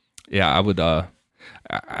 right? Yeah, I would.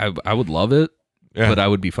 I would love it, Yeah. but I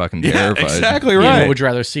would be fucking Yeah, terrified. exactly What right. would you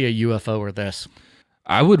rather see, a UFO or this?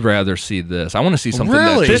 I would rather see this. I want to see something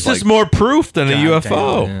Really? that This just, is more proof than a God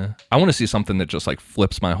UFO. Yeah. I want to see something that just like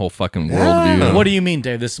flips my whole fucking worldview. What do you mean,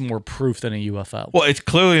 Dave? This is more proof than a UFO. Well, it's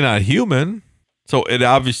clearly not human. So it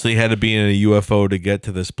obviously had to be in a UFO to get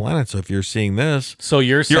to this planet. So if you're seeing this, So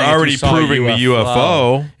you're saying if already you saw a proving the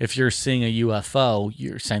UFO. If you're seeing a UFO,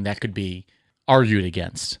 you're saying that could be argued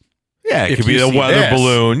against. yeah, it If could be you the see weather this-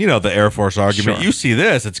 balloon, the Air Force argument. Sure. You see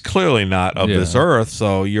this, it's clearly not of Yeah. this Earth.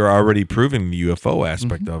 So you're already proving the UFO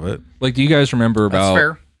aspect of it. Like, do you guys remember That's about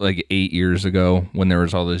fair. like 8 years ago when there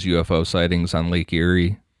was all those UFO sightings on Lake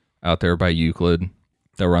Erie out there by Euclid?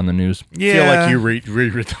 that were on the news. I feel like you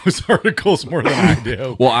read those articles more than I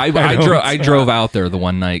do. Well, I drove out there the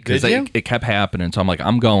one night because it kept happening. So I'm like,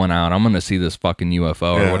 I'm going out. I'm going to see this fucking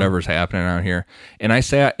UFO or whatever's happening out here. And I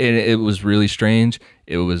sat, and it was really strange.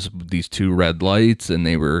 It was these two red lights, and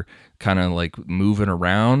they were kind of like moving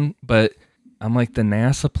around. But I'm like, the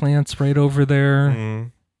NASA plant's right over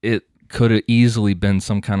there. It could have easily been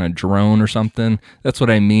some kind of drone or something. That's what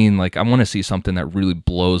I mean. Like, I want to see something that really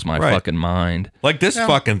blows my fucking mind. Like this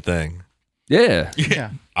fucking thing. Yeah.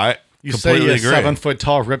 I You completely say a agree. 7-foot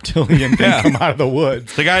tall reptilian thing come out of the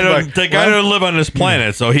woods. The guy don't live on this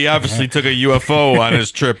planet, so he obviously took a UFO on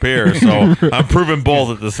his trip here. So I'm proving both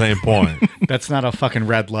at the same point. That's not a fucking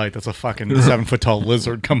red light. That's a fucking 7-foot tall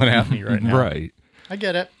lizard coming at me right now. Right. I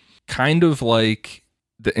get it. Kind of like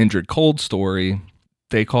the Indrid Cold story.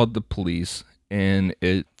 They called the police, and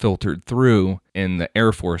it filtered through, and the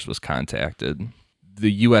Air Force was contacted.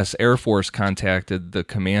 The U.S. Air Force contacted the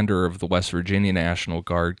commander of the West Virginia National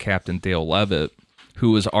Guard, Captain Dale Levitt,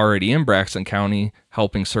 who was already in Braxton County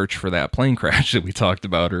helping search for that plane crash that we talked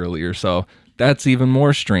about earlier. So that's even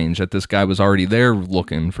more strange that this guy was already there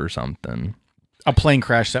looking for something. A plane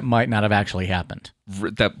crash that might not have actually happened.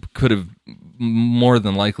 That could have more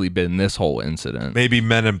than likely been this whole incident. Maybe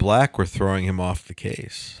Men in Black were throwing him off the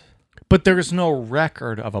case. But there's no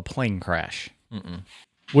record of a plane crash,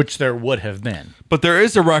 which there would have been. But there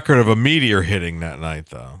is a record of a meteor hitting that night,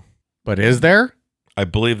 though. But is there? I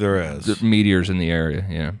believe there is. The meteors in the area,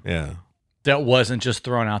 yeah. Yeah. That wasn't just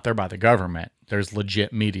thrown out there by the government. There's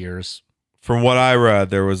legit meteors. From what I read,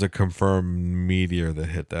 there was a confirmed meteor that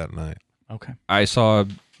hit that night. Okay. I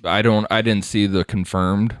didn't see the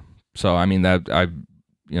confirmed. So I mean but I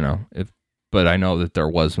know that there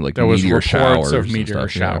was like there was meteor reports showers of and meteor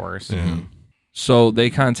stuff, showers. Yeah. Mm-hmm. So they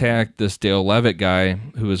contact this Dale Levitt guy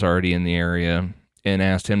who was already in the area and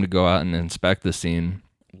asked him to go out and inspect the scene.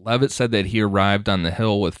 Levitt said that he arrived on the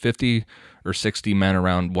hill with 50 or 60 men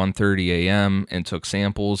around 1:30 a.m. and took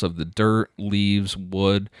samples of the dirt, leaves,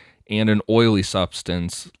 wood, and an oily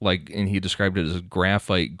substance, and he described it as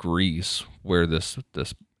graphite grease, where this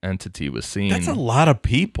entity was seen. That's a lot of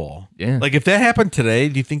people. Yeah. Like, if that happened today,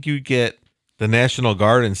 do you think you'd get the National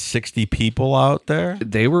Guard and 60 people out there?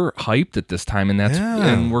 They were hyped at this time,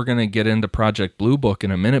 and we're going to get into Project Blue Book in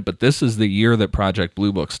a minute, but this is the year that Project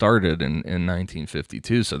Blue Book started in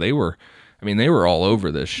 1952, so they were all over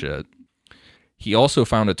this shit. He also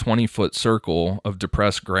found a 20-foot circle of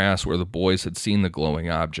depressed grass where the boys had seen the glowing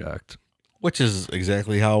object. Which is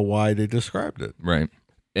exactly why they described it. Right.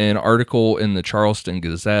 An article in the Charleston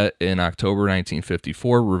Gazette in October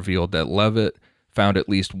 1954 revealed that Levitt found at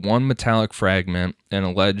least one metallic fragment and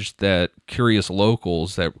alleged that curious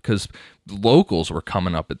locals, because locals were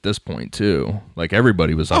coming up at this point too. Like,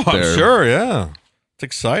 everybody was up there. I'm sure, yeah. It's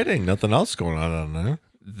exciting. Nothing else going on there.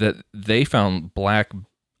 That they found black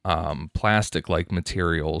plastic-like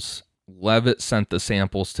materials. Levitt sent the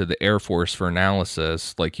samples to the Air Force for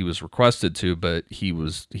analysis like he was requested to, but he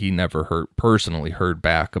never personally heard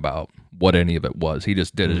back about what any of it was. He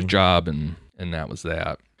just did his job, and that was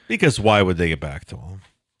that. Because why would they get back to him?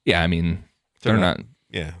 Yeah, I mean, they're not.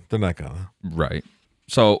 Yeah, they're not gonna. Right.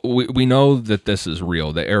 So we know that this is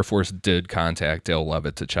real. The Air Force did contact Dale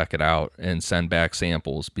Levitt to check it out and send back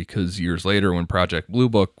samples, because years later, when Project Blue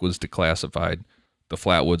Book was declassified, the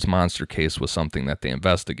Flatwoods Monster case was something that they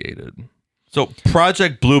investigated. So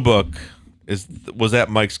Project Blue Book was that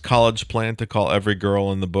Mike's college plan to call every girl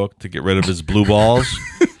in the book to get rid of his blue balls?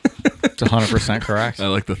 It's 100% correct. I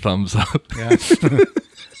like the thumbs up. Yeah.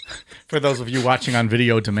 For those of you watching on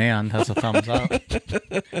video demand, that's a thumbs up.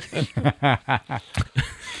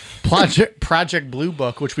 Project Blue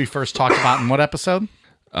Book, which we first talked about in what episode?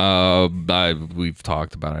 We've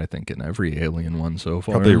talked about it, I think, in every Alien one so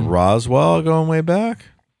far. Probably Roswell going way back.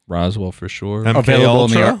 Roswell for sure. Available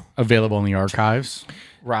in the archives.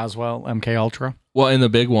 Roswell, MK Ultra. Well, in the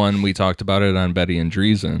big one, we talked about it on Betty and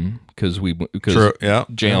Dreesen because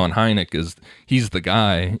J. Allen Hynek he's the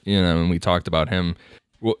guy, and we talked about him.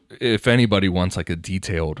 Well, if anybody wants like a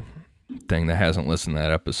detailed thing that hasn't listened to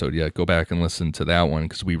that episode yet, go back and listen to that one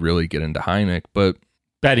because we really get into Hynek. But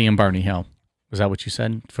Betty and Barney Hill. Was that what you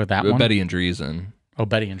said for that one? Betty and Dreesen. Oh,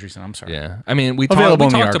 Betty and Dreesen. I'm sorry. Yeah, I mean we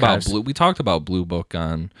talked about Blue Book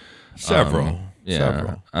on several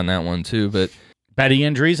on that one too. But Betty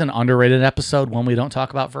and Dreesen, underrated episode, one we don't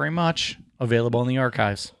talk about very much. Available in the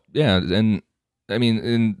archives. Yeah, and I mean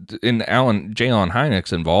in J. Allen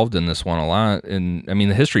Hynek's involved in this one a lot, and I mean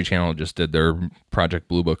the History Channel just did their Project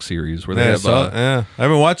Blue Book series where they have. I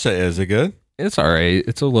haven't watched that. Is it good? It's all right.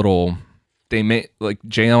 It's a little. They make like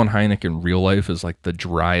J. Allen Hynek in real life is like the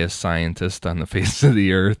driest scientist on the face of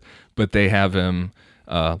the earth, but they have him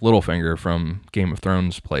Littlefinger from Game of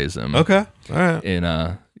Thrones plays him. Okay. All right.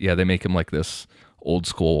 And they make him like this old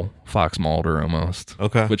school Fox Mulder almost.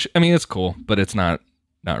 Okay. Which, I mean, it's cool, but it's not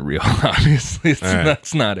real, obviously. Right.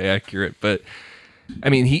 That's not accurate. But, I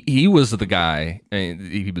mean, he was the guy.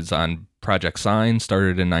 He was on Project Sign,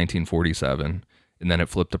 started in 1947, and then it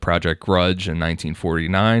flipped to Project Grudge in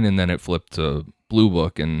 1949, and then it flipped to Blue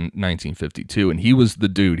Book in 1952. And he was the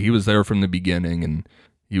dude. He was there from the beginning, and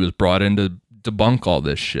he was brought in to debunk all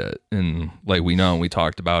this shit. And like we know, we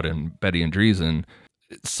talked about in Betty and Dreesen,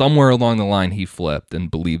 somewhere along the line he flipped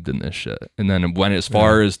and believed in this shit, and then went as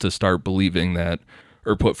far as to start believing that,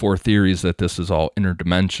 or put forth theories that this is all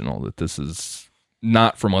interdimensional, that this is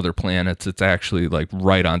not from other planets, it's actually like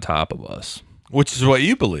right on top of us. Which is what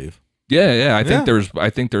you believe. Yeah. I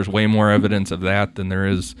think there's way more evidence of that than there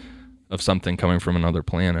is of something coming from another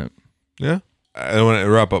planet. Yeah. I want to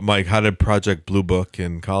wrap up, Mike. How did Project Blue Book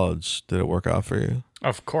in college? Did it work out for you?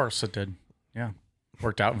 Of course it did. Yeah.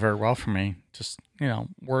 Worked out very well for me. Just,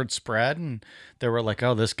 word spread, and they were like,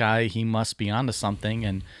 oh, this guy, he must be onto something.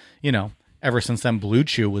 And, ever since then, Blue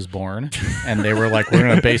Chew was born, and they were like, we're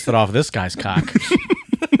going to base it off this guy's cock.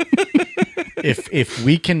 If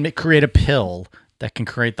we can create a pill that can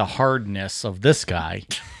create the hardness of this guy,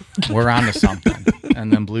 we're onto something.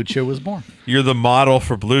 And then Blue Chew was born. You're the model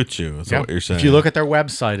for Blue Chew, is what you're saying. If you look at their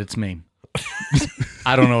website, it's me.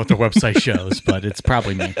 I don't know what their website shows, but it's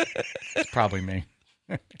probably me. It's probably me.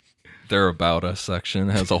 Their About Us section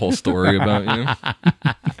has a whole story about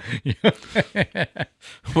you.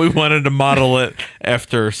 We wanted to model it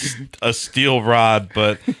after a steel rod,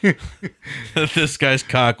 but this guy's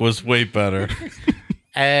cock was way better.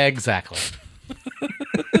 Exactly.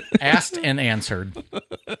 Asked and answered.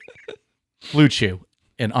 Blue Chew,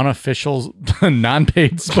 an unofficial,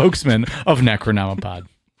 non-paid spokesman of Necronomicon.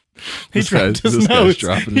 He dropped his notes.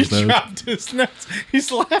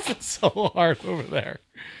 He's laughing so hard over there.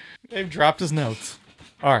 They've dropped his notes.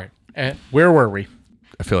 All right. Where were we?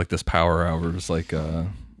 I feel like this power hour is like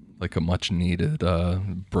a much needed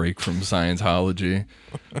break from Scientology.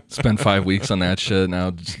 Spend 5 weeks on that shit.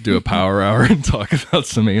 Now just do a power hour and talk about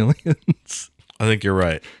some aliens. I think you're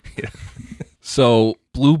right. Yeah. So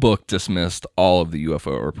Blue Book dismissed all of the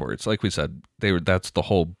UFO reports. Like we said, that's the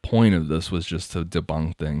whole point of this, was just to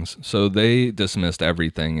debunk things. So they dismissed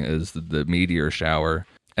everything as the meteor shower,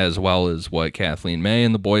 as well as what Kathleen May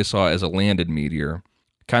and the boys saw as a landed meteor.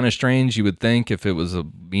 Kind of strange. You would think if it was a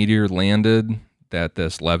meteor landed, that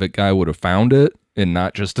this Levitt guy would have found it and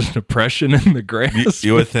not just a depression in the grass.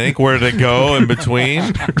 You would think. Where did it go in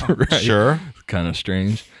between? Right. Sure. Kind of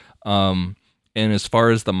strange. And as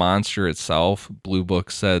far as the monster itself, Blue Book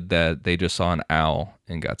said that they just saw an owl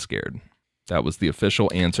and got scared. That was the official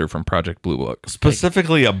answer from Project Blue Book.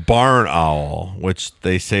 Specifically a barn owl, which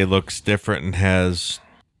they say looks different and has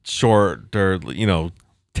short, or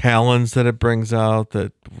talons that it brings out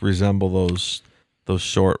that resemble those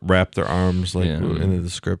short raptor arms, like in the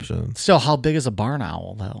description. So how big is a barn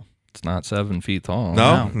owl, though? It's not 7 feet tall.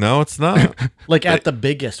 No, it's not. Like at the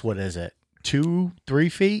biggest, what is it?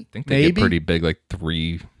 2-3 feet? I think they get pretty big, like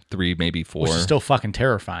three, maybe 4. Which is still fucking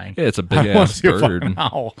terrifying. Yeah, it's a big ass bird.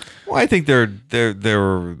 Well, I think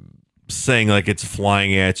they're saying like it's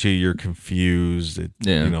flying at you, you're confused.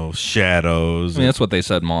 Shadows. I mean, that's what they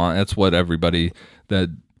said. That's what everybody that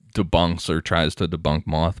debunks or tries to debunk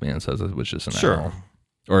Mothman says it was just an owl,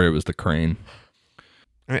 or it was the crane.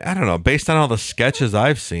 I mean, I don't know. Based on all the sketches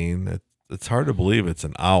I've seen, it's hard to believe it's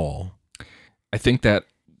an owl. I think that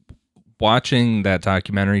watching that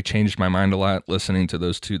documentary changed my mind a lot. Listening to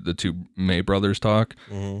the two May brothers talk,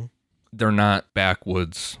 they're not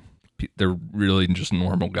backwoods. They're really just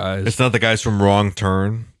normal guys. It's not the guys from Wrong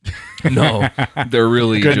Turn. No, they're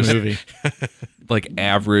really Good just movie. like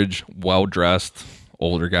average, well-dressed,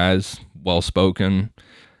 older guys, well-spoken.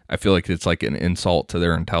 I feel like it's like an insult to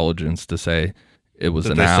their intelligence to say it was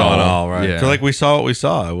an owl. They saw an owl, right? Yeah. So like we saw what we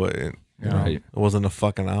saw. Right. It wasn't a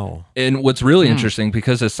fucking owl. And what's really interesting,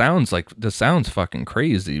 because this sounds fucking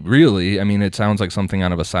crazy, really. I mean, it sounds like something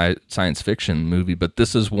out of a science fiction movie, but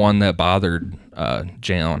this is one that bothered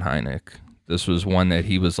J. Allen Hynek. This was one that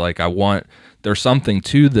he was like, there's something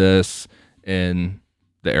to this, and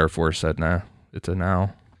the Air Force said, nah, it's an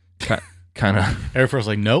owl. Kind of. Air Force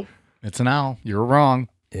like, nope, it's an owl. You're wrong.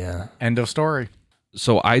 Yeah. End of story.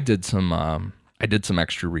 So I did some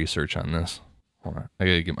extra research on this. Hold on, I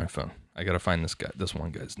gotta get my phone. I gotta find this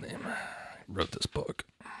one guy's name. He wrote this book.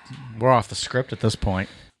 We're off the script at this point.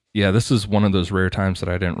 Yeah, this is one of those rare times that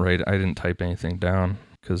I didn't type anything down,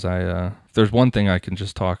 because if there's one thing I can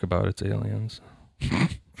just talk about, it's aliens.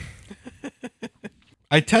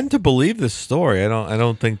 I tend to believe this story. I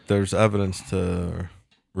don't think there's evidence to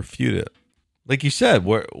refute it. Like you said,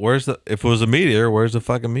 where's the? If it was a meteor, where's the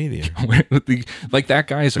fucking meteor? Like that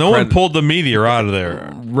guy's. No one pulled the meteor out of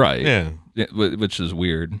there, right? Yeah, which is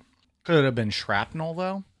weird. Could it have been shrapnel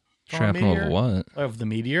though? Shrapnel of what? Of the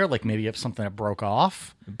meteor, like maybe if something that broke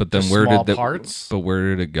off. But then parts? But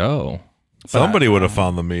where did it go? Somebody would have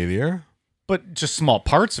found the meteor. But just small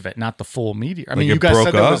parts of it, not the full meteor. I Like mean, it you guys broke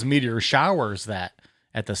said there up? was meteor showers that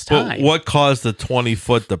at this time. But what caused the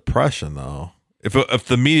 20-foot depression, though? If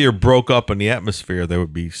the meteor broke up in the atmosphere, there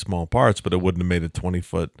would be small parts, but it wouldn't have made a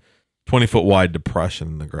 20-foot wide depression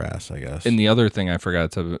in the grass, I guess. And the other thing I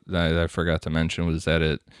forgot to mention was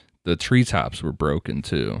that the treetops were broken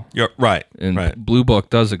too. Yeah, right. And right. Blue Book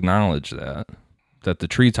does acknowledge that the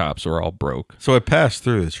treetops were all broke. So it passed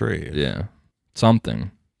through the tree. Yeah,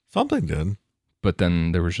 something did. But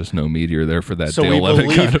then there was just no meteor there for that so day.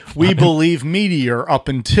 we believe meteor up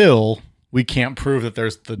until we can't prove that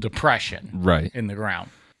there's the depression right in the ground.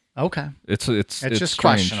 Okay, it's just strange.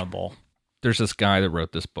 questionable. There's this guy that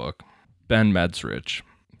wrote this book, Ben Medsrich.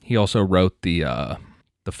 He also wrote the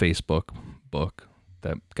Facebook book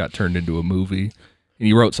that got turned into a movie. And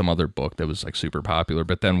he wrote some other book that was like super popular.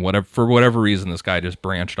 But then for whatever reason, this guy just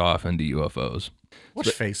branched off into UFOs. Which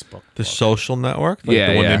Facebook? The Social Network?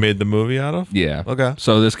 Yeah, the one yeah. they made the movie out of? Yeah. Okay.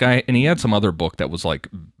 So this guy, and he had some other book that was like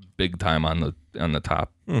big time on the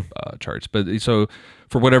top charts. But so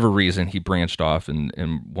for whatever reason, he branched off and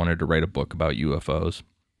wanted to write a book about UFOs.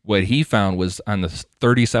 What he found was on the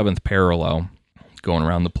 37th parallel going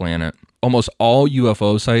around the planet, almost all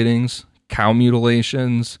UFO sightings, cow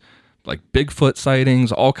mutilations, like Bigfoot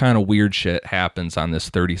sightings, all kind of weird shit happens on this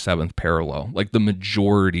 37th parallel. Like the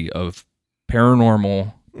majority of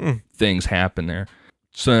paranormal things happen there.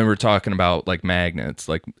 So then we're talking about like magnets,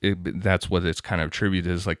 like that's what it's kind of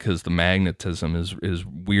attributed is like, because the magnetism is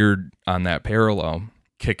weird on that parallel.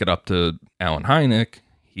 Kick it up to Alan Hynek.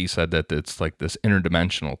 He said that it's like this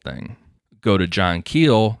interdimensional thing. Go to John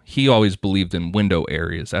Keel. He always believed in window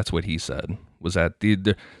areas. That's what he said, was that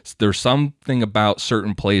there's something about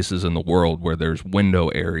certain places in the world where there's window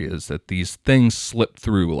areas that these things slip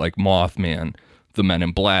through, like Mothman, the Men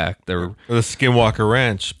in Black. They're the Skinwalker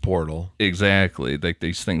Ranch portal. Exactly. Like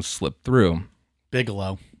these things slip through.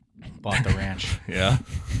 Bigelow bought the ranch. Yeah.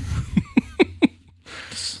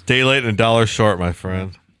 Day late and a dollar short, my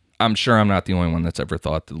friend. I'm sure I'm not the only one that's ever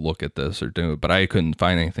thought to look at this or do it, but I couldn't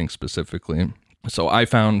find anything specifically. So I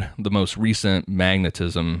found the most recent magnetic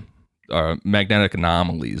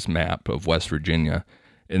anomalies map of West Virginia.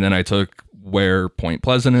 And then I took where Point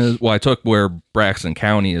Pleasant is. Well, I took where Braxton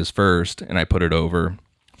County is first, and I put it over.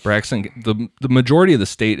 Braxton, the majority of the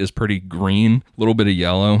state is pretty green, a little bit of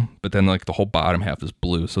yellow, but then like the whole bottom half is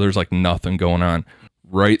blue. So there's like nothing going on.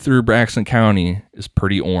 Right through Braxton County is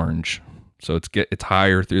pretty orange. So it's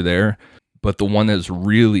higher through there. But the one that's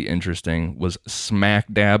really interesting was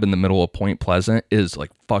smack dab in the middle of Point Pleasant is like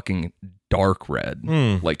fucking dark red.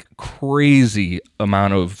 Like crazy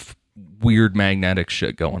amount of weird magnetic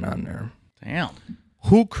shit going on there. Damn.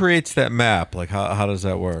 Who creates that map? Like how does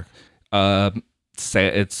that work?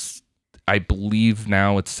 It's I believe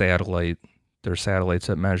now it's satellite. There's satellites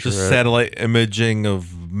that measure Just it. satellite imaging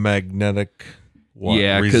of magnetic. What?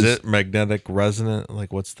 Yeah, 'cause magnetic resonant.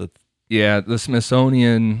 Like what's the? Yeah, the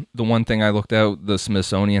Smithsonian. The one thing I looked at, the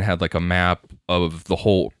Smithsonian had like a map of the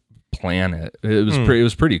whole planet. It was pretty. It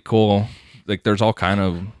was pretty cool. Like there's all kind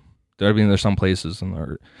of. I mean, there's some places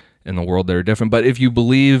in the world that are different. But if you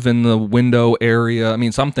believe in the window area, I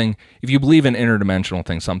mean, if you believe in interdimensional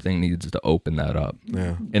things, something needs to open that up.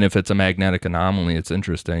 Yeah. And if it's a magnetic anomaly, it's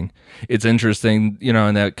interesting. It's interesting,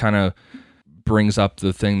 and that kind of brings up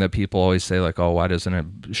the thing that people always say, like, oh, why doesn't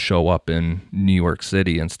it show up in New York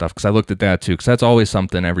City and stuff? Because I looked at that too, because that's always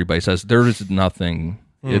something everybody says. There's nothing.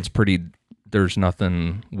 There's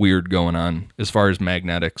nothing weird going on as far as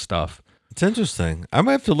magnetic stuff. It's interesting. I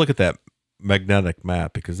might have to look at that magnetic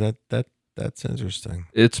map because that's interesting.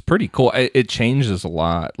 It's pretty cool. It changes a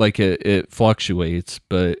lot. Like it fluctuates,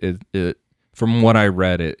 but it from what I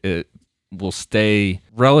read, it will stay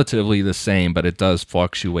relatively the same, but it does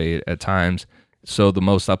fluctuate at times. So the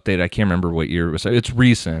most updated, I can't remember what year it was. It's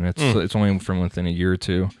recent. It's only from within a year or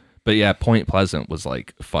two. But yeah, Point Pleasant was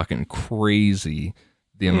like fucking crazy.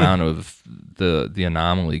 The amount of the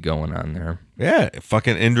anomaly going on there. Yeah,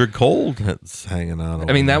 fucking Indrid Cold that's hanging out.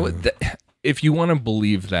 I mean, if you want to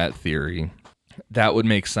believe that theory, that would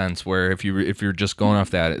make sense. Where if you're just going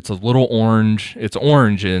off that, it's a little orange. It's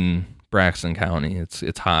orange in Braxton County.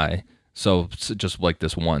 It's high, so it's just like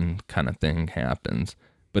this one kind of thing happens.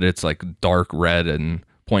 But it's like dark red in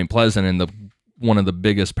Point Pleasant, and one of the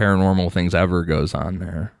biggest paranormal things ever goes on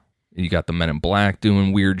there. You got the Men in Black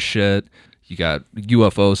doing weird shit. You got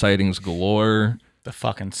UFO sightings galore. The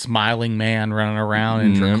fucking smiling man running around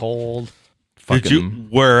in the cold.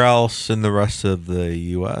 Where else in the rest of the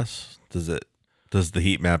U.S. does the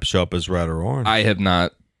heat map show up as red or orange? I have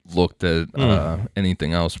not looked at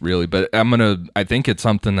anything else really, but I think it's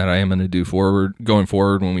something that I am gonna do going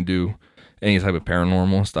forward when we do any type of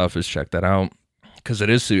paranormal stuff, is check that out, because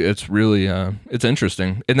it's really it's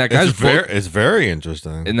interesting. And that guy's book, it's very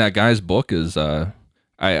interesting. and that guy's book is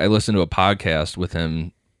I listened to a podcast with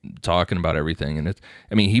him talking about everything,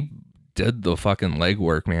 and he did the fucking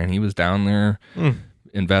legwork, man. He was down there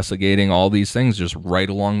investigating all these things just right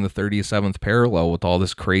along the 37th parallel with all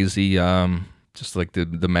this crazy just like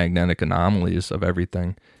the magnetic anomalies of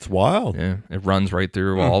everything. It's wild. Yeah, it runs right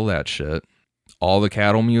through all that shit. All the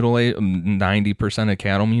cattle 90% of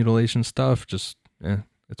cattle mutilation stuff, just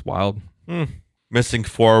it's wild. Missing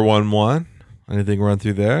 411. Anything run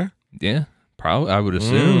through there? Yeah, probably. I would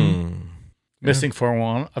assume. Missing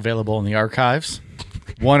 411 available in the archives.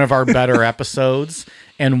 One of our better episodes,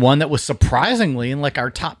 and one that was surprisingly in like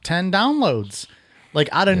our top 10 downloads. Like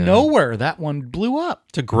out of nowhere, that one blew up.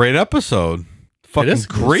 It's a great episode. Fucking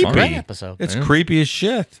creepy. Great episode. It's creepy as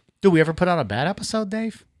shit. Did we ever put out a bad episode,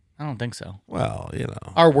 Dave? I don't think so. Well,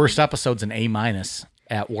 Our worst episode's an A-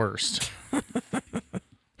 at worst.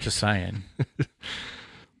 Just saying.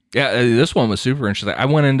 Yeah, this one was super interesting. I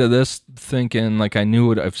went into this thinking like I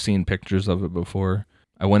knew it. I've seen pictures of it before.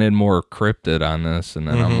 I went in more cryptid on this, and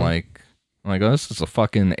then I'm like, oh, this is a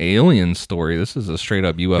fucking alien story. This is a straight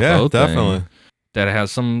up UFO thing. Definitely. That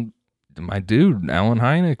has my dude Alan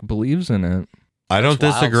Hynek believes in it. I don't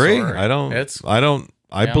disagree. I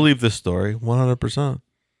Yeah. believe this story 100%.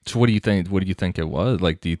 So what do you think? What do you think it was?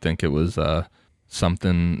 Like, do you think it was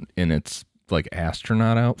something in its like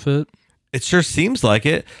astronaut outfit? It sure seems like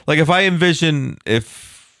it. Like if I envision we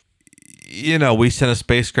sent a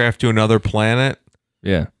spacecraft to another planet.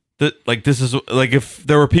 Yeah. This is like if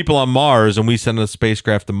there were people on Mars and we sent a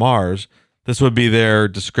spacecraft to Mars, this would be their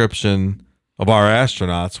description of our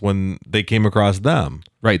astronauts when they came across them.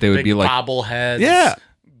 Right. They would Big be like bobbleheads. Yeah.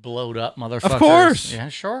 Blowed up motherfuckers. Of course. Yeah,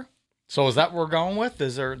 sure. So is that what we're going with?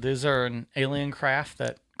 Is there an alien craft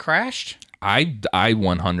that crashed? I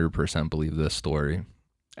 100% believe this story.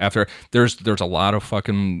 After there's a lot of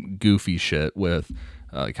fucking goofy shit with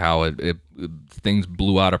like how it things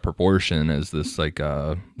blew out of proportion as this like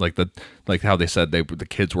how they said the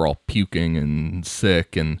kids were all puking and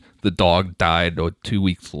sick, and the dog died 2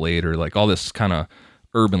 weeks later. Like all this kind of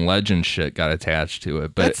urban legend shit got attached to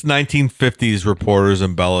it. But that's 1950s reporters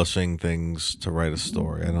embellishing things to write a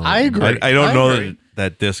story. I agree. I don't know agree.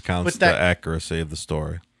 that discounts the accuracy of the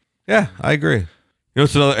story. Yeah, I agree.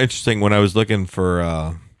 It's another interesting. When I was looking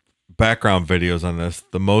for background videos on this,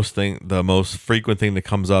 the most frequent thing that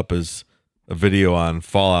comes up is a video on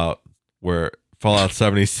Fallout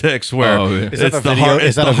 76, where is that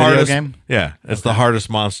a video game? Yeah, it's the hardest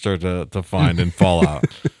monster to find in Fallout.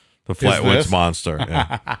 The Flatwoods Monster.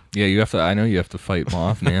 Yeah. Yeah, you have to. I know you have to fight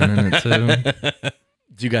Mothman in it too.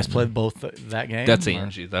 Do you guys play both that game? That's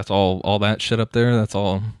Angie. That's all that shit up there. That's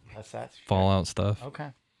all Fallout stuff.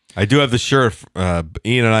 Okay. I do have the shirt.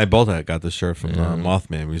 Ian and I both got the shirt from the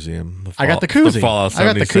Mothman Museum. I got the koozie. I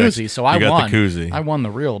got the koozie, so I won. The koozie. I won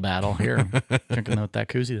the real battle here. Drinking out that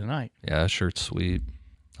koozie tonight. Yeah, that shirt's sweet.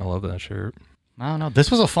 I love that shirt. I don't know.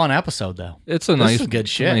 This was a fun episode, though. It's a nice, good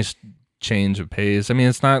shit. Nice change of pace. I mean,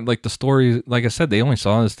 it's not like the story. Like I said, they only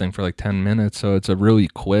saw this thing for like 10 minutes, so it's a really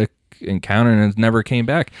quick encounter, and it never came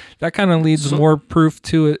back. That kind of leads more proof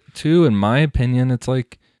to it too, in my opinion. It's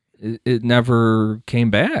like it never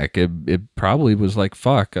came back. It probably was like,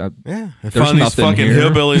 fuck. Yeah, I there's found these fucking here.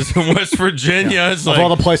 hillbillies in West Virginia. It's of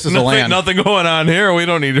all the places to land, nothing going on here. We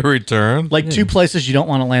don't need to return. Like two places you don't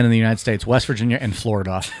want to land in the United States: West Virginia and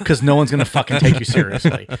Florida, because no one's gonna fucking take you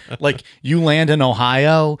seriously. Like you land in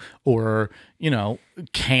Ohio or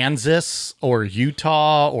Kansas or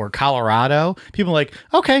Utah or Colorado, people are like,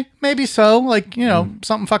 okay, maybe so. Like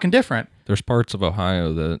something fucking different. There's parts of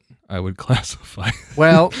Ohio that I would classify.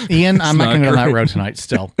 Well, Ian, I'm not going to go down that road tonight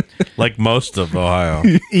still. Like most of Ohio.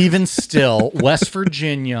 Even still, West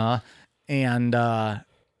Virginia and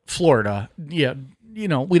Florida, yeah,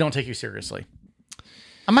 we don't take you seriously.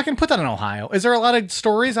 I'm not going to put that in Ohio. Is there a lot of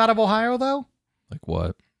stories out of Ohio, though? Like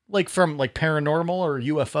what? Like from paranormal or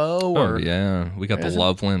UFO? Oh, yeah. We got the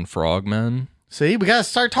Loveland Frogmen. See, we got to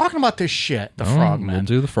start talking about this shit. The Frogmen. We'll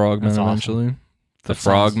do the Frogmen eventually. Awesome. The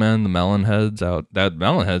Frogmen, the Melonheads out. That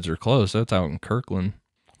Melonheads are close. That's out in Kirkland.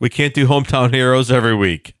 We can't do hometown heroes every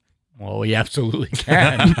week. Well, we absolutely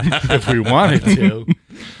can if we wanted to.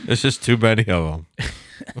 It's just too many of them.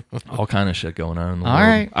 All kind of shit going on in the All world.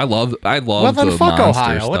 right. I love Well, then the fuck monster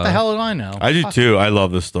Ohio. stuff. What the hell do I know? I do too. I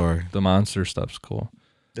love this story. The monster stuff's cool.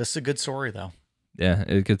 This is a good story, though. Yeah,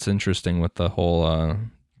 it gets interesting with the whole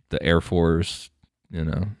the Air Force, you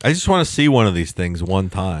know. I just want to see one of these things one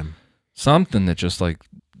time. Something that just You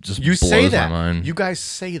blows say my that. mind. You guys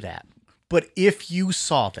say that. But if you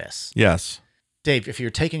saw this, Yes. Dave, if you're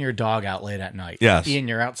taking your dog out late at night, Yes. Ian,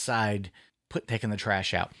 you're outside taking the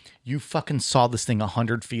trash out, you fucking saw this thing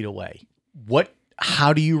 100 feet away.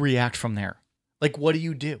 How do you react from there? Like, what do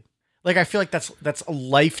you do? Like, I feel like that's a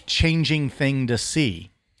life-changing thing to see.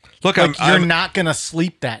 Look, Like, you're I'm not gonna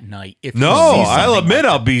sleep that night if you no. see I'll something admit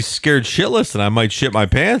like I'll be scared shitless, and I might shit my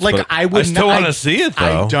pants. Like, but I would still not- want to see it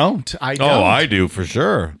though. I don't. Oh, I do for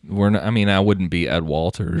sure. I wouldn't be Ed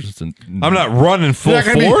Walters. I'm not running full You're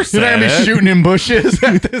not gonna force. you're not gonna at be it. shooting in bushes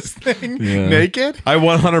at this thing Yeah. naked. I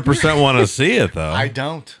 100% want to see it though. I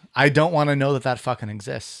don't. I don't want to know that fucking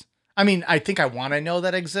exists. I mean, I think I want to know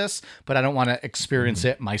that exists, but I don't want to experience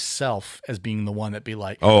it myself as being the one that be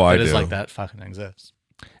like, Oh, I it is do. like that fucking exists.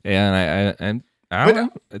 Yeah, and I don't know.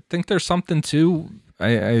 I think there's something to.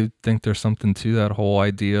 I think there's something to that whole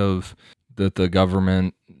idea of that the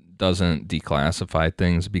government doesn't declassify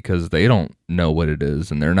things because they don't know what it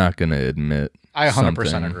is and they're not going to admit. I 100%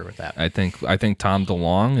 something. agree with that. I think Tom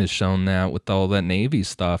DeLonge has shown that with all that Navy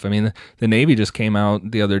stuff. I mean, the Navy just came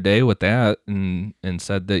out the other day with that and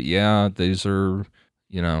said that these are,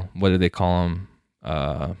 what do they call them?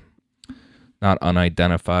 Not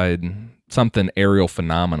unidentified, something aerial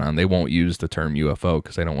phenomenon. They won't use the term UFO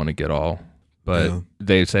because they don't want to get all. But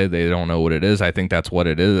they say they don't know what it is. I think that's what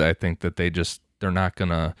it is. I think that they're not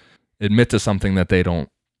gonna admit to something that they don't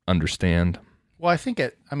understand. Well, I think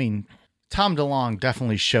Tom DeLonge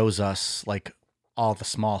definitely shows us like all the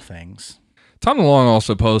small things. Tom DeLonge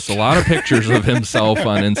also posts a lot of pictures of himself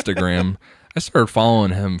on Instagram. I started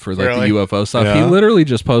following him for the UFO stuff. Yeah. He literally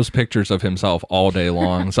just posts pictures of himself all day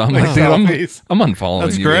long. So I'm like, dude, I'm unfollowing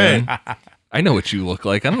That's you. great. Man. I know what you look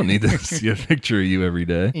like. I don't need to see a picture of you every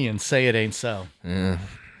day. Ian, say it ain't so. Yeah.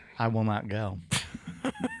 I will not go.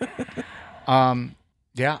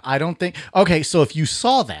 Yeah, I don't think. Okay, so if you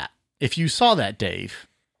saw that, Dave,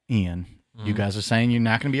 Ian, you guys are saying you're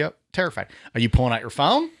not going to be terrified. Are you pulling out your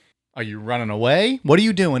phone? Are you running away? What are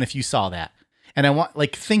you doing if you saw that? And I want,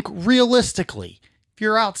 think realistically. If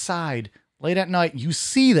you're outside late at night, you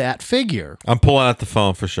see that figure. I'm pulling out the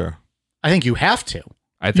phone for sure. I think you have to.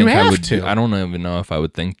 I think You I have would. to. I don't even know if I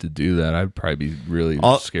would think to do that. I'd probably be really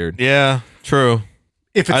scared. Yeah, true.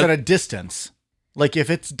 If it's at a distance, like if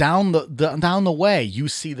it's down the way, you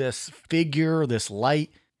see this figure, this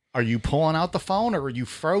light. Are you pulling out the phone, or are you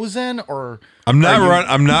frozen, or I'm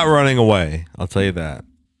not running away. I'll tell you that.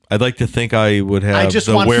 I'd like to think I would have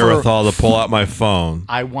the wherewithal to pull out my phone.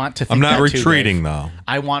 I want to think I'm not that retreating too, though.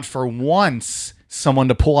 I want for once someone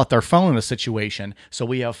to pull out their phone in a situation so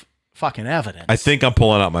we have fucking evidence. I think I'm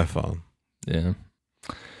pulling out my phone. Yeah.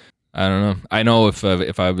 I don't know. I know if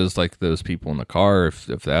I was like those people in the car, if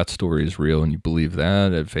that story is real and you believe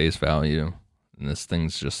that at face value, and this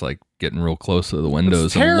thing's just like getting real close to the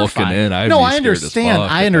windows and looking in, I understand.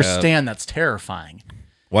 I understand that's terrifying.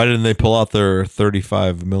 Why didn't they pull out their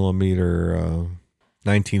 35 millimeter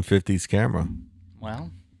 1950s camera?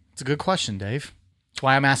 Well, it's a good question, Dave. That's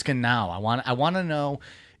why I'm asking now. I want to know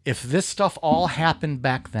if this stuff all happened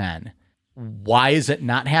back then. Why is it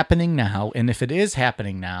not happening now? And if it is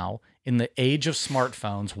happening now, in the age of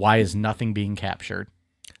smartphones, why is nothing being captured?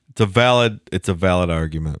 It's a valid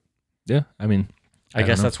argument. Yeah, I mean, I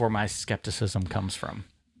guess that's where my skepticism comes from.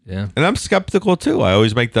 Yeah, and I'm skeptical too. I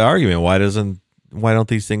always make the argument: why don't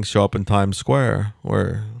these things show up in Times Square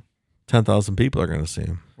where 10,000 people are going to see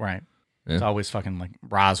them? Right. Yeah. It's always fucking like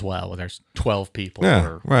Roswell where there's 12 people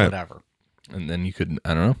or right. whatever. And then you could,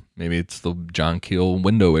 I don't know, maybe it's the John Keel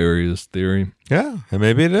window areas theory. Yeah, and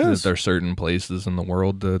maybe it is. There are certain places in the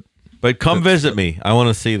world that. But come visit me. I want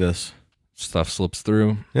to see this. Stuff slips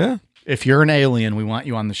through. Yeah. If you're an alien, we want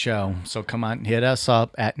you on the show. So come on, hit us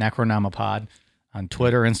up at Necronomipod on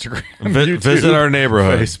Twitter, Instagram, YouTube, visit our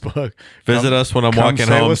neighborhood. Facebook. Visit us when I'm walking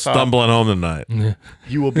home, stumbling home tonight. Yeah.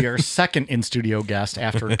 You will be our second in-studio guest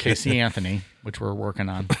after Casey Anthony, which we're working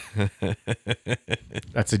on.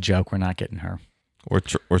 That's a joke. We're not getting her. We're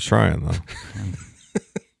trying, though.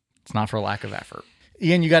 It's not for lack of effort.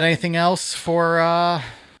 Ian, you got anything else for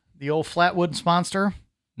the old Flatwoods Monster?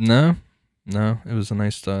 No. It was a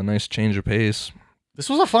nice change of pace. This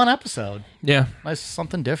was a fun episode. Yeah. Nice,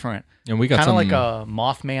 something different. And we got kind of like a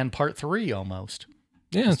Mothman Part 3 almost.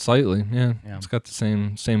 Yeah, slightly. Yeah. It's got the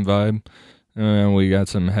same vibe. We got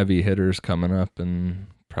some heavy hitters coming up in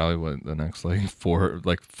Probably what the next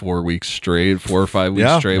 4 weeks straight, 4 or 5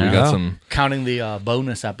 weeks straight. We got some counting the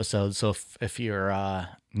bonus episodes. So if you're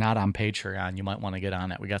not on Patreon, you might want to get on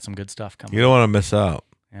that. We got some good stuff coming. You don't want to miss out.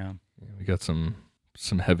 Yeah, we got some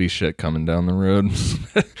heavy shit coming down the road,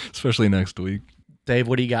 especially next week. Dave,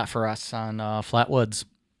 what do you got for us on Flatwoods?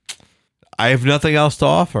 I have nothing else to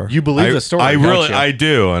offer. You believe the story? I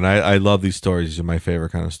do, and I love these stories. These are my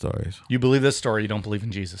favorite kind of stories. You believe this story? You don't believe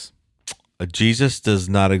in Jesus? Jesus does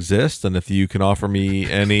not exist, and if you can offer me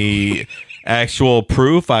any actual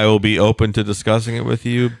proof, I will be open to discussing it with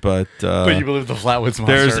you. But you believe the Flatwoods Monster?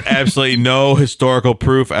 There's absolutely no historical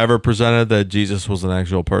proof ever presented that Jesus was an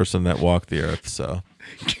actual person that walked the earth. So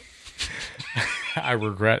I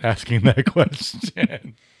regret asking that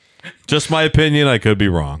question. Just my opinion. I could be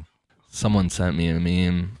wrong. Someone sent me a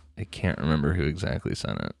meme. I can't remember who exactly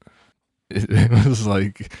sent it. It was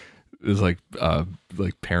like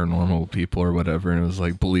paranormal people or whatever, and it was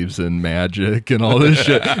like believes in magic and all this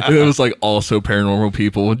shit. And it was like also paranormal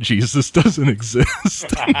people. Jesus doesn't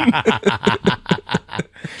exist.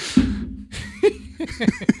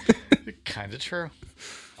 Kind of true.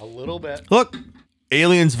 A little bit. Look,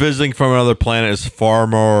 aliens visiting from another planet is far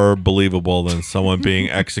more believable than someone being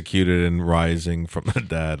executed and rising from the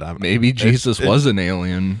dead. Maybe Jesus was an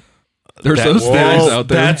alien. There's those theories out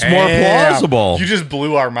there. That's more plausible. You just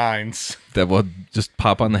blew our minds. That will just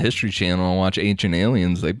pop on the History Channel and watch Ancient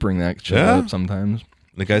Aliens. They bring that shit up sometimes.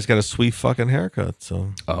 The guy's got a sweet fucking haircut.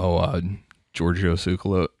 So Giorgio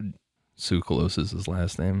Tsoukalos is his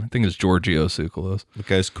last name. I think it's Giorgio Tsoukalos. The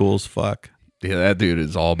guy's cool as fuck. Yeah, that dude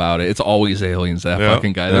is all about it. It's always aliens, that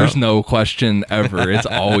fucking guy. There's no question ever. It's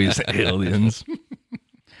always aliens.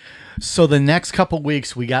 So the next couple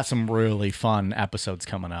weeks, we got some really fun episodes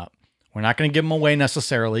coming up. We're not going to give them away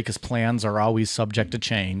necessarily because plans are always subject to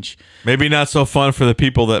change. Maybe not so fun for the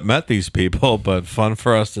people that met these people, but fun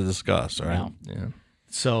for us to discuss, right? Yeah.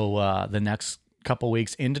 So the next couple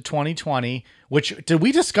weeks into 2020, which did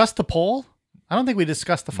we discuss the poll? I don't think we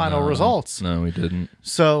discussed the final results. No, we didn't.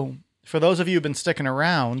 So for those of you who've been sticking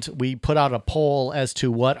around, we put out a poll as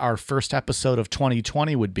to what our first episode of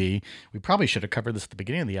 2020 would be. We probably should have covered this at the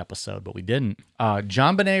beginning of the episode, but we didn't.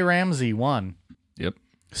 JonBenet Ramsey won. Yep.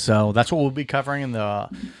 So that's what we'll be covering in the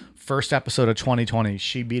first episode of 2020.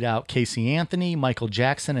 She beat out Casey Anthony, Michael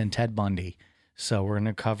Jackson, and Ted Bundy. So we're going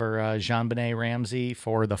to cover JonBenet Ramsey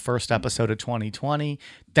for the first episode of 2020.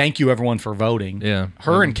 Thank you, everyone, for voting. Yeah.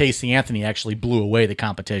 Her and Casey Anthony actually blew away the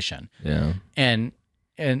competition. Yeah. And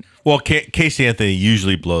well, Casey Anthony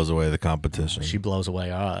usually blows away the competition. She blows away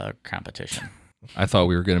our competition. I thought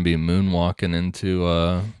we were going to be moonwalking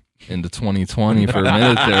into 2020 for a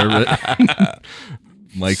minute there, but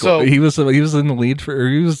Michael, he was in the lead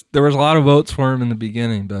there was a lot of votes for him in the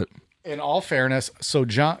beginning, but in all fairness, so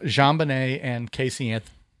JonBenet and Casey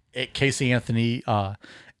Anthony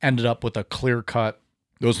ended up with a clear cut.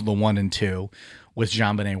 Those were the 1 and 2, with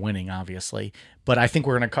JonBenet winning, obviously. But I think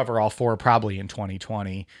we're going to cover all 4 probably in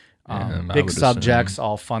 2020. Big subjects,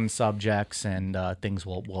 all fun subjects, and things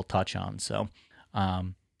we'll touch on. So,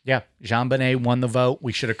 JonBenet won the vote.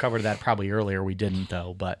 We should have covered that probably earlier. We didn't,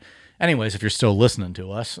 though. But anyways, if you're still listening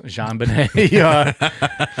to us, JonBenet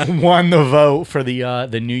won the vote for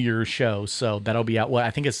the New Year's show. So that'll be out. Well, I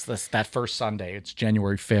think it's that first Sunday. It's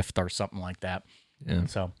January 5th or something like that. Yeah.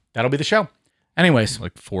 So that'll be the show. Anyways,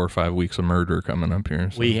 like 4 or 5 weeks of murder coming up here.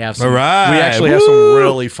 So. We have some. All right. We actually have some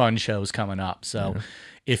really fun shows coming up. So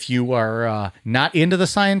if you are not into the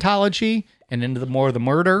Scientology and into more of the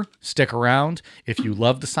murder, stick around. If you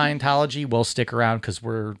love the Scientology, we'll stick around because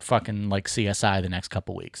we're fucking like CSI the next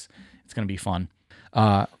couple weeks. It's going to be fun.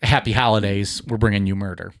 Happy holidays. We're bringing you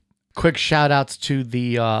murder. Quick shout outs to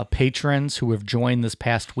the patrons who have joined this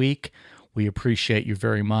past week. We appreciate you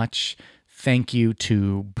very much. Thank you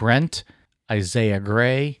to Brent, Isaiah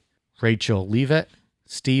Gray, Rachel Leavitt,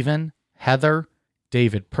 Stephen, Heather,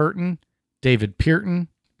 David Purton, David Pearton,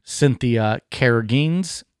 Cynthia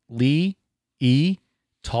Carragines, Lee, E,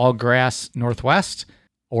 Tallgrass Northwest,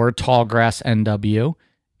 or Tallgrass NW,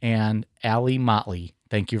 and Allie Motley.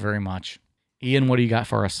 Thank you very much. Ian, what do you got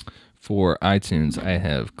for us? For iTunes, I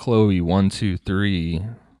have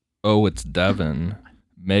Chloe123. Oh, it's Devin.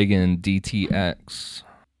 Megan DTX.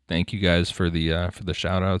 Thank you guys for the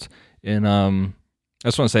shout outs. And I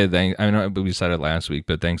just want to say thanks. I know we said it last week,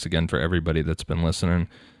 but thanks again for everybody that's been listening.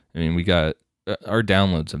 I mean, we got our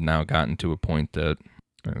downloads have now gotten to a point that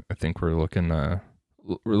I think we're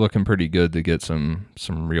looking pretty good to get some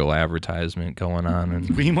real advertisement going on, and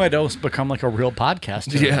we might also become like a real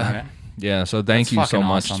podcast. Yeah. So thank you so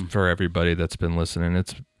much awesome. For everybody that's been listening.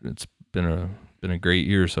 It's been a great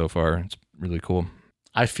year so far. It's really cool.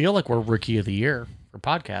 I feel like we're rookie of the year for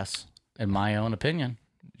podcasts, in my own opinion.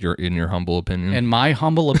 In your humble opinion? In my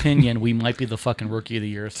humble opinion, we might be the fucking rookie of the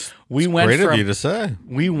year. Great of you to say.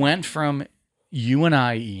 We went from you and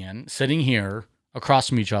I, Ian, sitting here across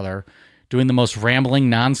from each other, doing the most rambling,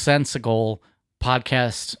 nonsensical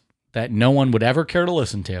podcast that no one would ever care to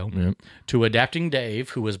listen to adapting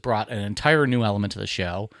Dave, who has brought an entire new element to the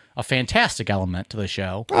show, a fantastic element to the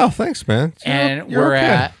show. Oh, thanks, man. And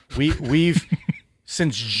we've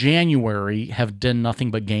since January have done nothing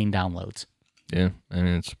but gain downloads. Yeah, I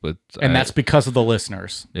mean that's because of the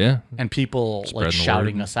listeners. Yeah, and people like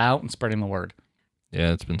shouting us out and spreading the word.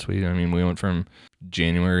 Yeah, it's been sweet. I mean, we went from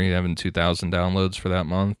January having 2,000 downloads for that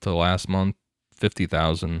month to last month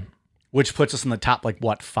 50,000. Which puts us in the top,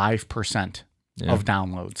 5% of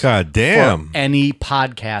downloads. God damn. For any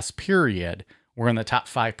podcast, period, we're in the top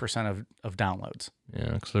 5% of downloads.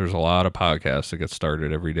 Yeah, because there's a lot of podcasts that get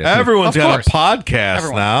started every day. Everyone's got a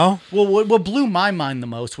podcast now. Well, what blew my mind the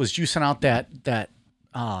most was you sent out that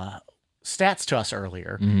stats to us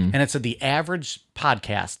earlier, and it said the average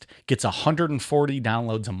podcast gets 140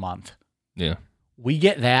 downloads a month. Yeah. We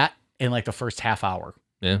get that in the first half hour.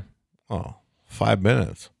 Yeah. Oh, 5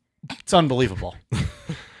 minutes. It's unbelievable.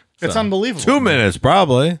 It's unbelievable. 2 minutes,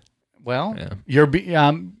 probably. Well, you're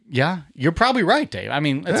probably right, Dave. I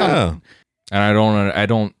mean, it's and I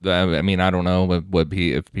don't know if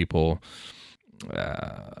people,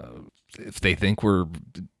 if they think we're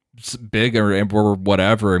big or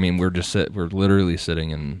whatever. I mean, we're literally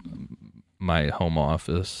sitting in my home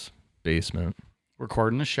office basement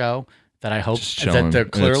recording a show that I hope that they're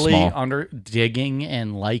clearly under digging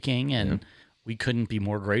and liking, and we couldn't be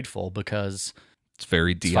more grateful because it's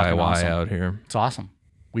very DIY out here. It's awesome.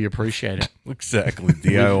 We appreciate it. Exactly.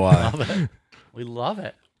 DIY. We love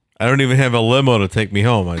it. I don't even have a limo to take me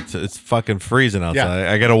home. It's fucking freezing outside.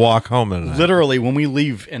 I got to walk home tonight. Literally, when we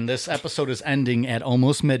leave, and this episode is ending at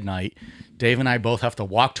almost midnight, Dave and I both have to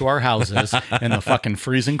walk to our houses in the fucking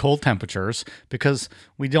freezing cold temperatures because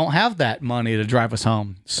we don't have that money to drive us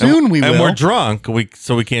home. Soon we will. And we're drunk,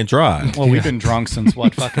 so we can't drive. Well, we've been drunk since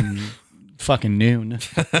what, fucking noon, in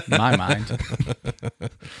my mind.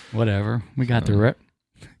 Whatever. We got through it.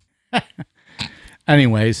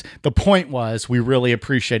 Anyways, the point was we really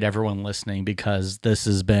appreciate everyone listening because this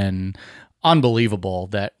has been unbelievable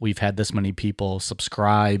that we've had this many people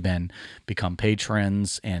subscribe and become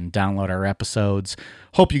patrons and download our episodes.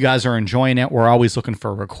 Hope you guys are enjoying it. We're always looking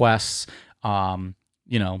for requests.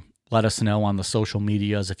 Let us know on the social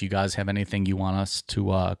medias if you guys have anything you want us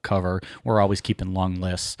to cover. We're always keeping long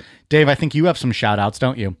lists. Dave, I think you have some shout outs,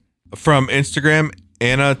 don't you? From Instagram,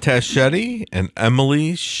 Anna Taschetti and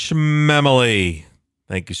Emily Schmemily.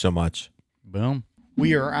 Thank you so much. Boom.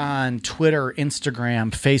 We are on Twitter,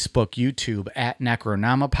 Instagram, Facebook, YouTube at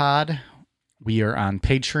Necronomipod. We are on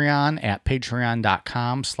Patreon at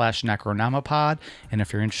patreon.com/Necronomipod. And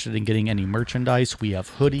if you're interested in getting any merchandise, we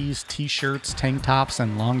have hoodies, t-shirts, tank tops,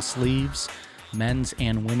 and long sleeves, men's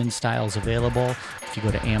and women's styles available. If you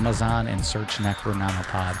go to Amazon and search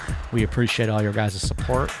Necronomipod. We appreciate all your guys'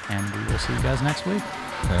 support, and we will see you guys next week.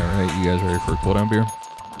 All right, you guys ready for a cool down beer?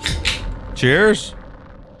 Cheers.